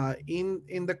across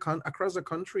the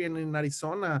country and in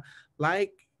Arizona,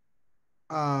 like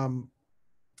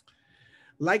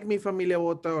Mi Familia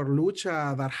Vota or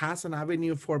LUCHA, that has an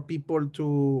avenue for people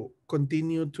to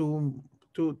continue to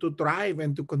thrive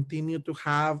and to continue to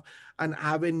have an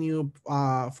avenue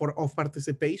of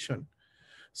participation.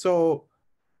 So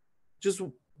just,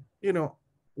 you know,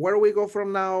 where we go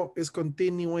from now is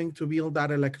continuing to build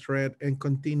that electorate and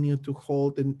continue to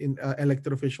hold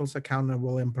elected officials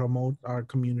accountable and promote our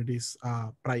community's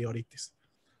priorities.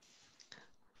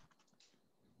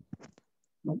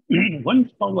 One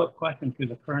follow-up question to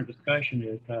the current discussion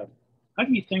is, how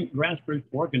do you think grassroots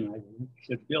organizing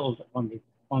should build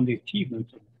on the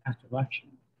achievements of the past election?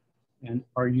 And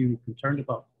are you concerned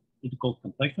about political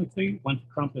complacency once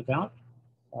Trump is out?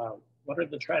 What are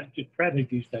the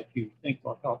strategies that you think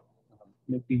will help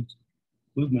make these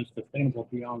movements sustainable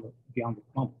beyond the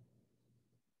moment?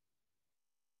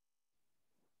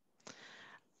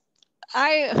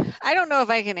 I don't know if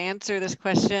I can answer this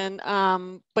question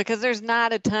because there's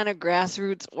not a ton of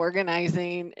grassroots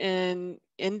organizing in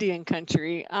Indian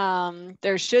country.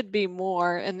 There should be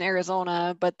more in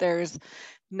Arizona, but there's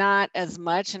not as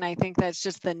much. And I think that's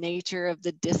just the nature of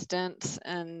the distance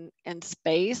and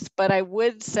space. But I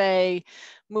would say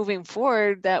moving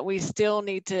forward that we still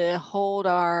need to hold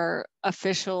our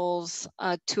officials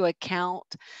to account.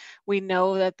 We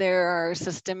know that there are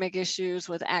systemic issues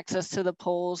with access to the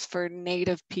polls for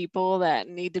Native people that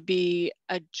need to be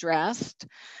addressed.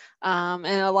 And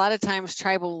a lot of times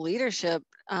tribal leadership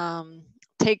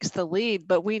takes the lead,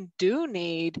 but we do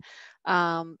need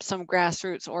some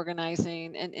grassroots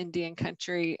organizing in Indian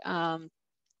country I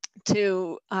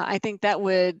think that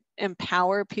would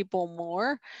empower people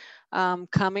more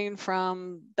coming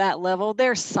from that level.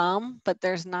 There's some, but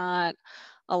there's not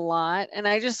a lot. And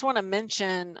I just want to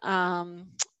mention,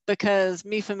 because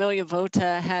Mi Familia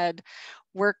Vota had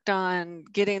worked on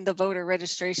getting the voter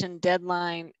registration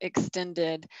deadline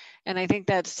extended. And I think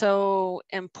that's so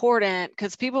important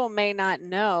because people may not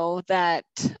know that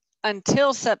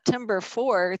until September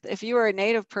 4th, if you were a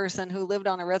Native person who lived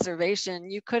on a reservation,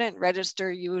 you couldn't register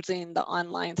using the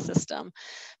online system.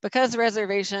 Because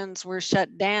reservations were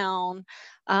shut down,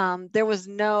 there was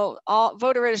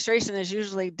voter registration is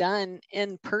usually done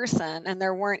in person, and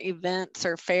there weren't events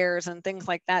or fairs and things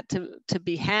like that to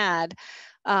be had.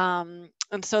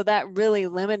 And so that really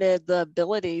limited the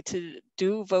ability to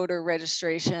do voter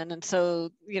registration. And so,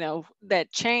 you know,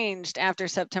 that changed after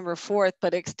September 4th,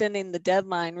 but extending the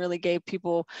deadline really gave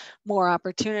people more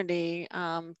opportunity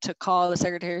to call the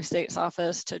Secretary of State's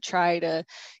office to try to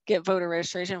get voter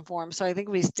registration forms. So I think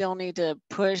we still need to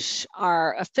push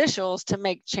our officials to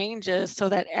make changes so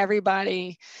that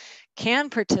everybody can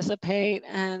participate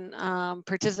and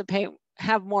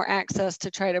have more access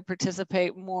to try to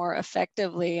participate more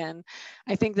effectively. And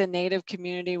I think the Native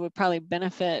community would probably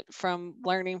benefit from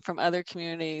learning from other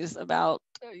communities about,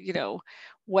 you know,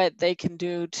 what they can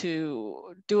do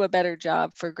to do a better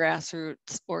job for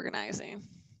grassroots organizing.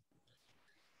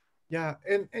 Yeah,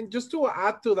 and just to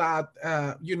add to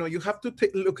that, you know, you have to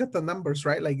look at the numbers,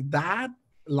 right? Like that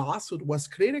lawsuit was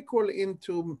critical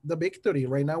into the victory.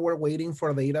 Right now, we're waiting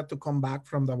for data to come back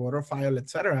from the voter file,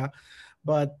 etc.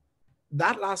 But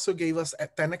that lawsuit gave us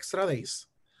 10 extra days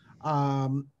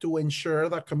to ensure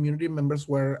that community members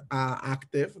were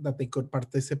active, that they could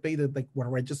participate, that they were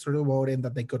registered to vote, and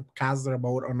that they could cast their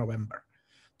vote on November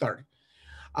 3rd.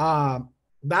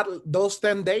 Those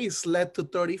 10 days led to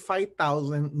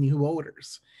 35,000 new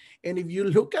voters. And if you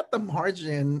look at the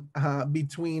margin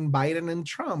between Biden and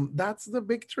Trump, that's the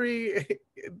victory.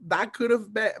 That could have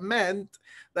meant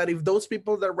that if those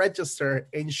people that registered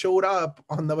and showed up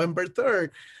on November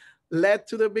 3rd led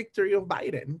to the victory of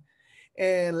Biden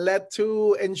and led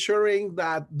to ensuring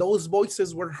that those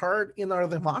voices were heard in our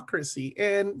democracy.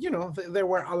 And, you know, there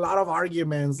were a lot of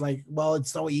arguments like, well, it's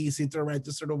so easy to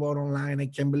register to vote online. I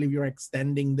can't believe you're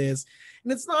extending this.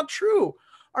 And it's not true.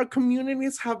 Our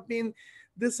communities have been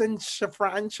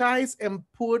disenfranchised and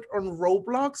put on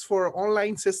roadblocks for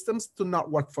online systems to not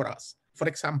work for us. For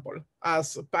example,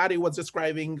 as Patty was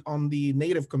describing on the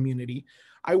Native community,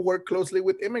 I work closely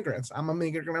with immigrants. I'm an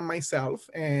immigrant myself,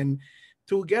 and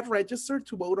to get registered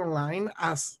to vote online,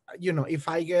 as you know, if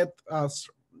I get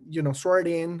sworn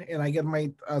in and I get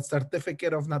my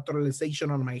certificate of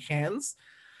naturalization on my hands,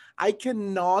 I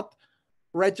cannot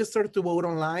register to vote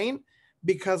online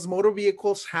because motor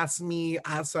vehicles has me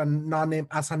as a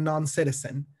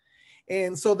non-citizen.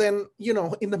 And so then, you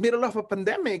know, in the middle of a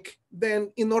pandemic,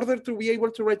 then in order to be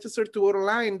able to register to vote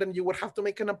online, then you would have to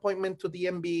make an appointment to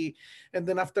DMV. And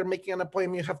then after making an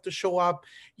appointment, you have to show up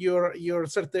your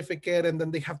certificate, and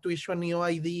then they have to issue a new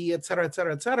ID, et cetera, et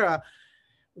cetera, et cetera,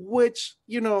 which,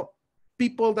 you know,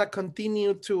 people that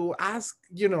continue to ask,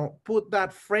 you know, put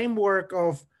that framework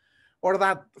of, or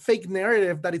that fake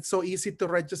narrative that it's so easy to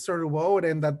register to vote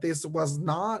and that this was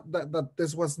not, that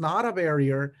this was not a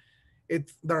barrier,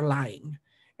 they're lying.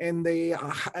 And they're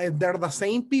the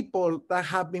same people that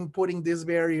have been putting these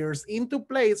barriers into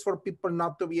place for people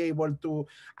not to be able to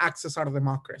access our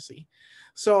democracy.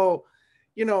 So,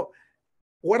 you know,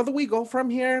 where do we go from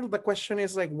here? The question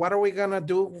is like, what are we gonna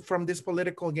do from this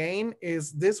political gain?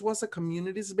 Is this was a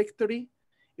community's victory?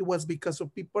 It was because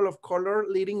of people of color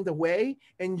leading the way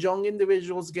and young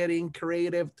individuals getting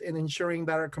creative and ensuring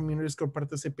that our communities could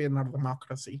participate in our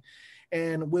democracy.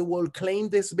 And we will claim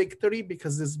this victory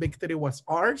because this victory was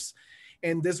ours.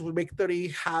 And this victory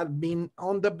had been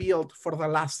on the build for the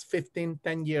last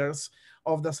 10 years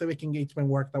of the civic engagement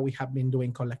work that we have been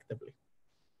doing collectively.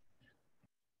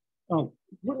 Oh,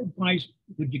 what advice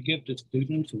would you give to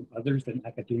students and others in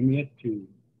academia to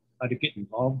how to get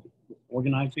involved with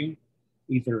organizing,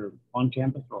 either on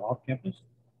campus or off campus?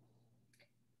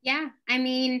 Yeah, I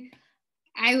mean,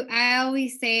 I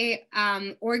always say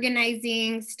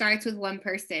organizing starts with one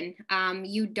person.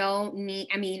 You don't need,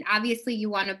 I mean, obviously you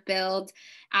want to build,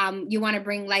 you want to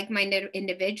bring like-minded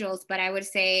individuals, but I would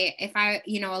say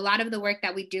a lot of the work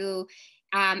that we do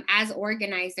as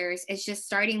organizers is just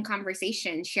starting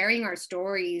conversations, sharing our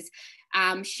stories,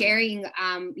 sharing,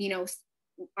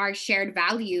 our shared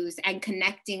values and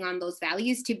connecting on those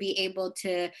values to be able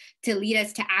to lead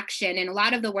us to action. And a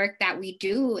lot of the work that we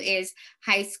do is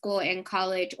high school and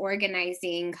college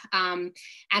organizing. And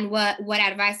what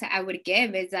advice I would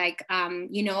give is like,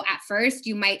 at first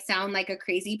you might sound like a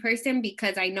crazy person,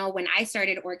 because I know when I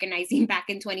started organizing back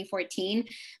in 2014,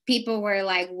 people were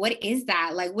like, what is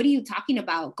that? Like, what are you talking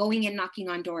about? Going and knocking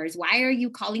on doors. Why are you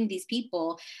calling these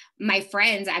people? My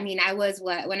friends, I mean, I was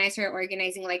when I started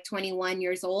organizing, like 21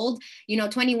 years old,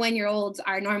 21-year-olds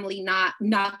are normally not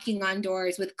knocking on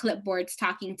doors with clipboards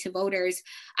talking to voters.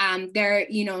 They're,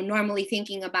 normally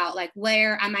thinking about like,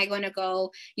 where am I going to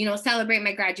go, celebrate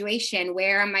my graduation?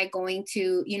 Where am I going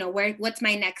to, what's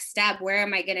my next step? Where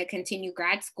am I going to continue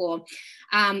grad school?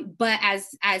 But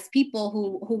as people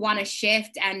who want to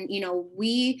shift, and,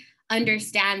 we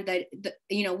understand that,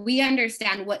 we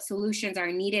understand what solutions are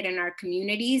needed in our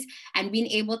communities, and being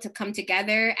able to come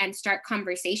together and start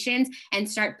conversations and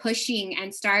start pushing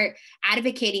and start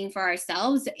advocating for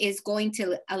ourselves is going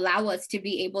to allow us to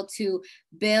be able to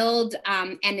build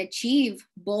and achieve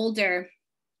bolder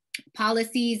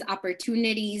policies,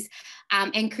 opportunities,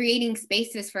 and creating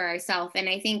spaces for ourselves. And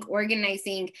I think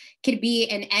organizing could be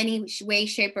in any way,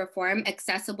 shape, or form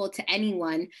accessible to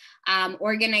anyone.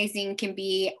 Organizing can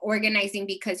be organizing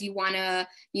because you want to,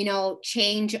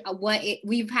 change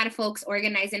we've had folks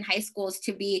organize in high schools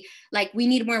to be like, we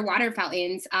need more water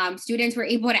fountains. Students were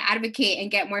able to advocate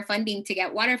and get more funding to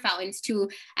get water fountains, to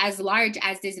as large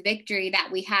as this victory that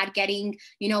we had getting,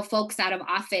 folks out of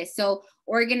office. So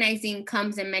organizing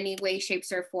comes in many ways,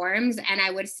 shapes, or forms. And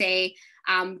I would say,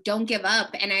 don't give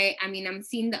up. And I mean, I'm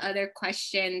seeing the other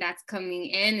question that's coming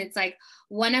in. It's like,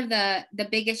 one of the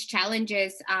biggest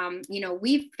challenges,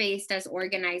 we've faced as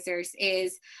organizers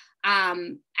is,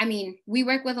 I I mean, we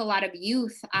work with a lot of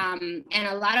youth, and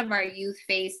a lot of our youth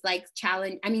face like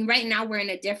challenge. I mean, right now we're in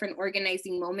a different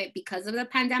organizing moment because of the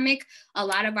pandemic. A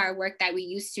lot of our work that we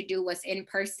used to do was in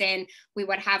person. We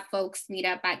would have folks meet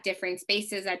up at different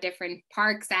spaces, at different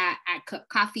parks, at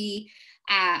coffee,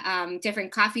 at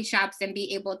different coffee shops, and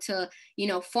be able to, you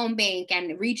know, phone bank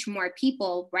and reach more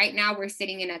people. Right now we're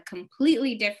sitting in a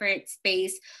completely different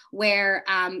space where,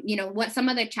 you know, what some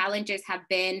of the challenges have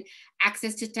been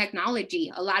access to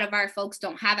technology. A lot of our folks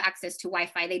don't have access to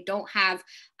Wi-Fi. They don't have,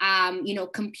 you know,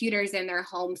 computers in their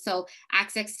home. So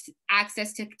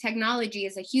access to technology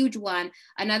is a huge one.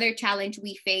 Another challenge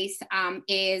we face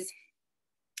is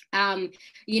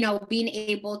you know, being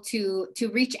able to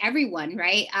reach everyone,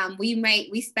 right?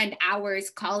 We spend hours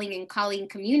calling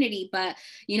community, but,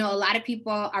 you know, a lot of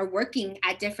people are working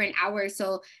at different hours.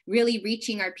 So really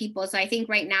reaching our people. So I think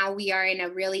right now we are in a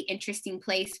really interesting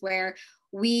place where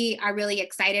we are really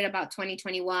excited about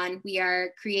 2021. We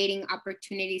are creating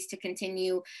opportunities to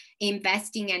continue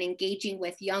investing and engaging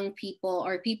with young people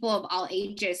or people of all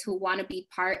ages who want to be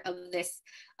part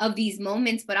of these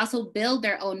moments, but also build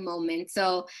their own moments.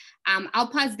 So I'll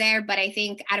pause there, but I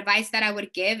think advice that I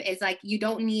would give is like, you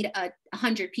don't need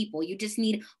 100 people. You just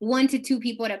need 1 to 2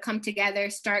 people to come together,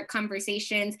 start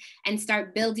conversations, and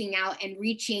start building out and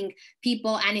reaching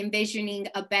people and envisioning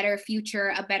a better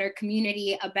future, a better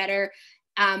community, a better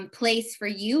place for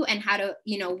you, and how to,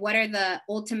 you know, what are the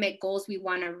ultimate goals we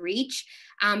want to reach,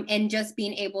 and just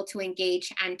being able to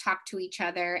engage and talk to each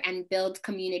other and build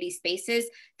community spaces.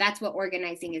 That's what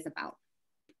organizing is about.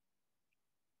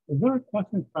 Is there a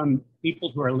question from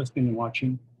people who are listening and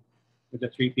watching with the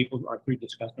 3 people, or 3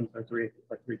 discussants, or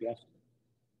three guests?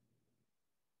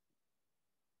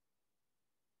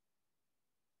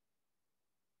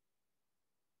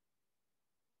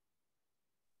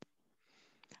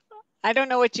 I don't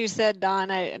know what you said, Don.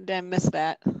 I missed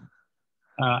that.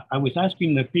 I was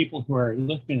asking the people who are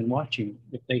listening and watching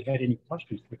if they had any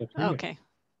questions for the 3 of you. Okay.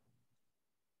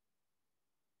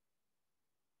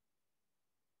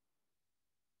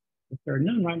 If there are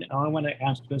none right now, I want to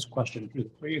ask this question to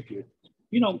the 3 of you.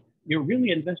 You know, you're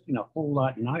really investing a whole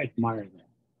lot, and I admire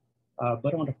that.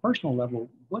 But on a personal level,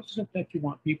 what is it that you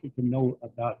want people to know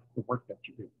about the work that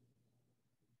you do?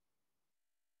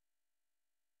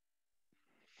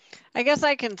 I guess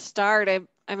I can start.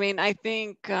 I mean, I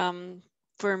think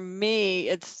for me,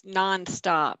 it's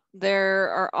nonstop. There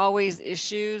are always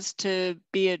issues to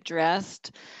be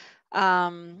addressed.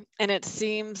 And it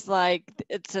seems like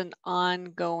it's an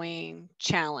ongoing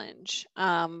challenge.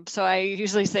 So I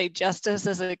usually say justice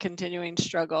is a continuing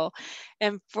struggle.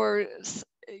 And for,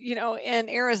 you know, in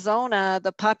Arizona,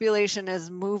 the population is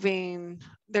moving.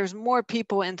 There's more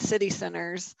people in city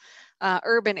centers,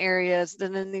 urban areas,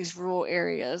 than in these rural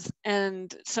areas.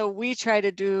 And so we try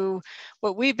to do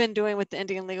what we've been doing with the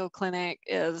Indian Legal Clinic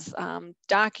is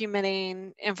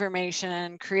documenting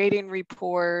information, creating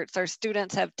reports. Our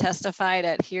students have testified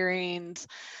at hearings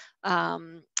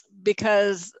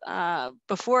because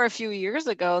before a few years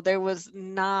ago, there was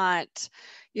not,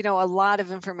 you know, a lot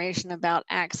of information about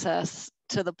access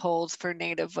to the polls for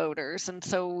Native voters. And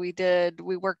so we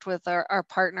worked with our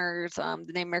partners, the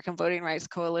Native American Voting Rights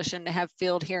Coalition, to have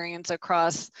field hearings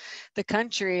across the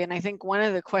country. And I think one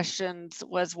of the questions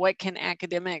was, what can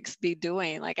academics be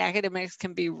doing? Like, academics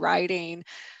can be writing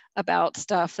about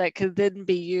stuff that could then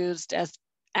be used as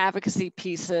advocacy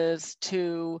pieces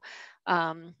to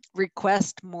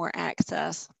request more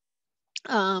access,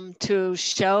 to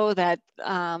show that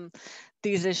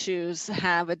these issues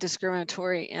have a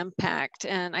discriminatory impact.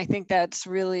 And I think that's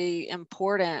really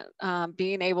important,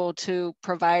 being able to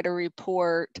provide a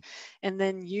report and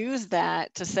then use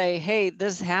that to say, hey,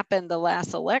 this happened the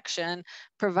last election,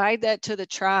 provide that to the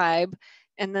tribe,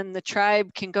 and then the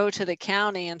tribe can go to the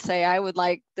county and say, I would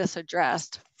like this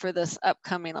addressed for this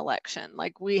upcoming election.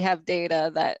 Like, we have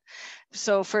data that,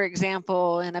 so for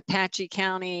example, in Apache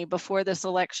County before this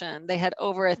election, they had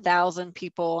over 1,000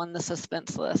 people on the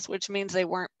suspense list, which means they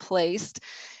weren't placed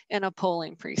in a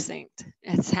polling precinct.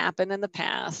 It's happened in the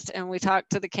past. And we talked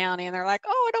to the county and they're like,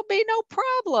 oh, it'll be no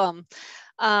problem.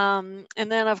 And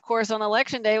then of course on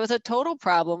election day, it was a total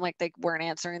problem. Like, they weren't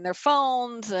answering their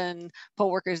phones and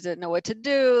poll workers didn't know what to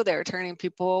do. They were turning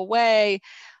people away.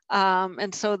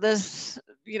 And so this,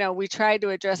 you know, we tried to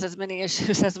address as many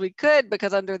issues as we could,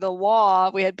 because under the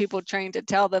law, we had people trained to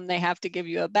tell them they have to give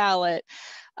you a ballot,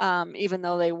 even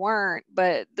though they weren't.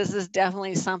 But this is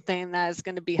definitely something that is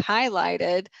going to be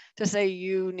highlighted to say,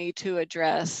 you need to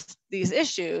address these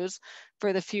issues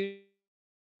for the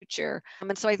future.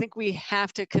 And so I think we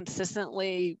have to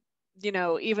consistently you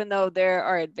know, even though there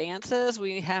are advances,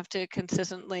 we have to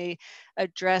consistently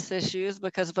address issues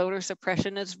because voter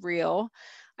suppression is real.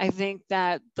 I think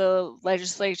that the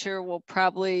legislature will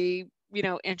probably, you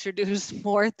know, introduce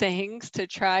more things to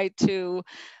try to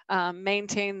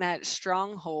maintain that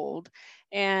stronghold.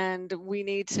 And we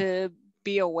need to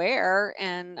be aware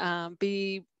and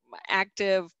be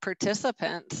active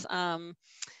participants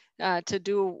to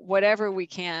do whatever we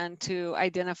can to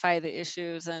identify the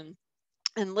issues. And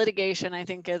litigation, I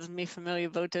think, as Mi Familia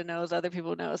Vota knows, other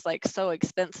people know, is like so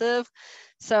expensive.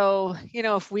 So, you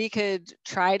know, if we could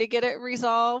try to get it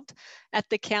resolved at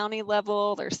the county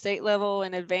level or state level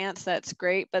in advance, that's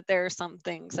great. But there are some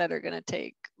things that are going to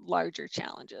take larger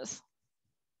challenges.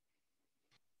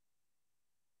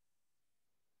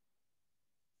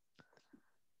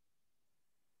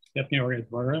 Stephanie or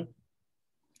Eduardo?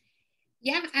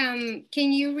 Yeah,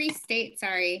 can you restate?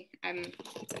 Sorry.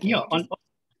 Yeah,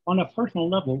 on a personal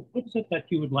level, what's it that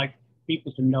you would like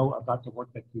people to know about the work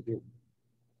that you do?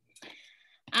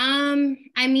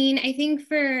 I mean, I think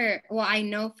I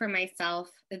know for myself,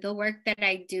 the work that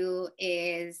I do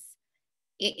is,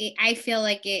 I feel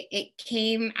like it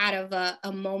came out of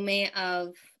a moment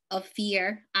of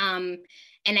fear. And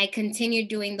I continued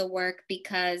doing the work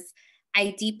because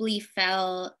I deeply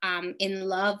fell in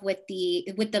love with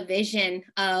the vision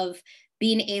of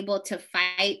being able to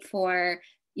fight for,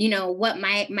 you know, what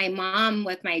my mom,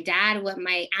 what my dad, what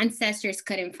my ancestors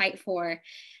couldn't fight for.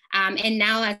 And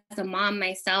now as a mom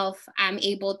myself, I'm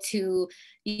able to,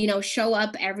 you know, show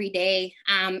up every day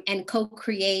and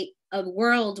co-create a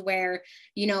world where,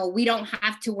 you know, we don't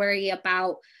have to worry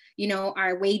about, you know,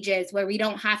 our wages, where we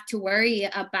don't have to worry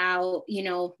about, you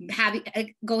know,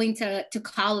 going to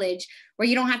college, where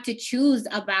you don't have to choose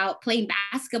about playing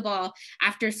basketball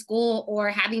after school or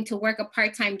having to work a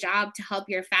part-time job to help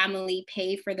your family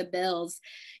pay for the bills.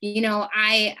 You know,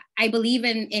 I believe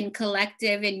in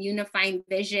collective and unifying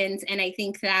visions. And I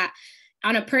think that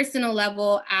on a personal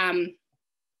level,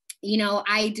 you know,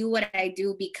 I do what I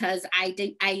do because I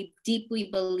deeply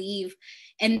believe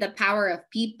in the power of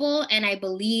people. And I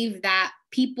believe that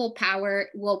people power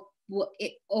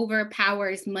it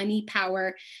overpowers money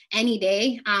power any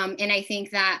day. And I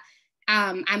think that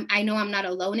I know I'm not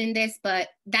alone in this, but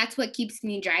that's what keeps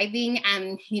me driving.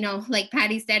 And, you know, like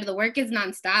Patty said, the work is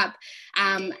nonstop.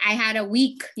 I had a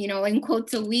week, you know, in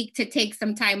quotes, a week to take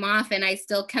some time off, and I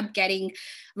still kept getting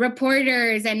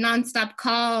reporters and nonstop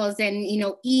calls and, you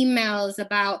know, emails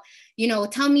about, you know,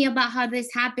 tell me about how this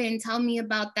happened, tell me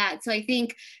about that. So I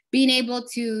think being able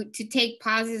to take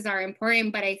pauses are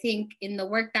important, but I think in the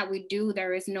work that we do,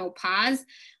 there is no pause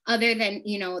other than,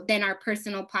 you know, than our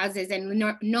personal pauses and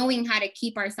knowing how to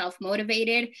keep ourselves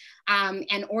motivated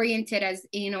and oriented as,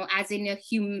 you know, as in a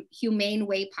humane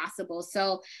way possible.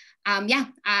 So yeah,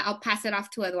 I'll pass it off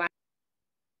to Eduardo.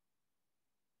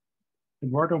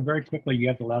 Eduardo, very quickly, you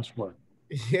have the last word.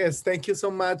 Yes, thank you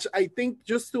so much. I think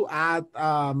just to add,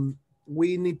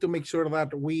 we need to make sure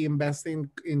that we invest in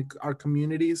our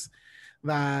communities,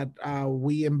 that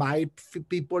we invite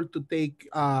people to take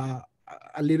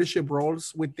leadership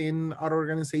roles within our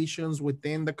organizations,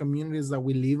 within the communities that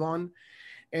we live on.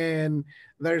 And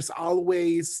there's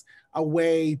always a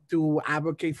way to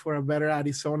advocate for a better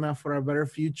Arizona, for a better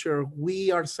future.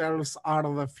 We ourselves are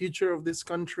the future of this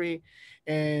country.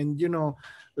 And, you know,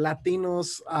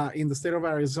 Latinos in the state of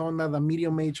Arizona, the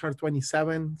median age are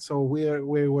 27. So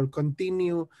we will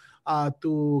continue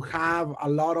to have a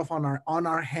lot of on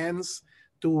our hands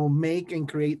to make and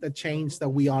create the change that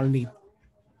we all need.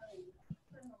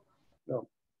 So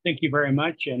thank you very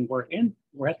much. And we're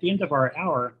at the end of our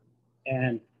hour.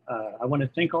 And I want to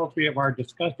thank all three of our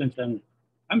discussants. And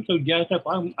I'm so jazzed up.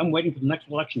 I'm waiting for the next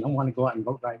election. I want to go out and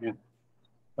vote right now.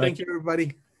 But, thank you,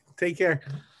 everybody. Take care.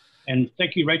 And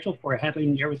thank you, Rachel, for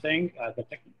handling everything, the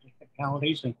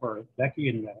technicalities, and for Becky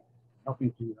and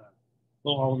helping to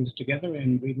pull all of this together.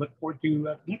 And we look forward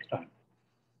to next time.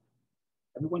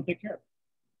 Everyone take care.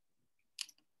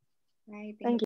 Right. Thank you.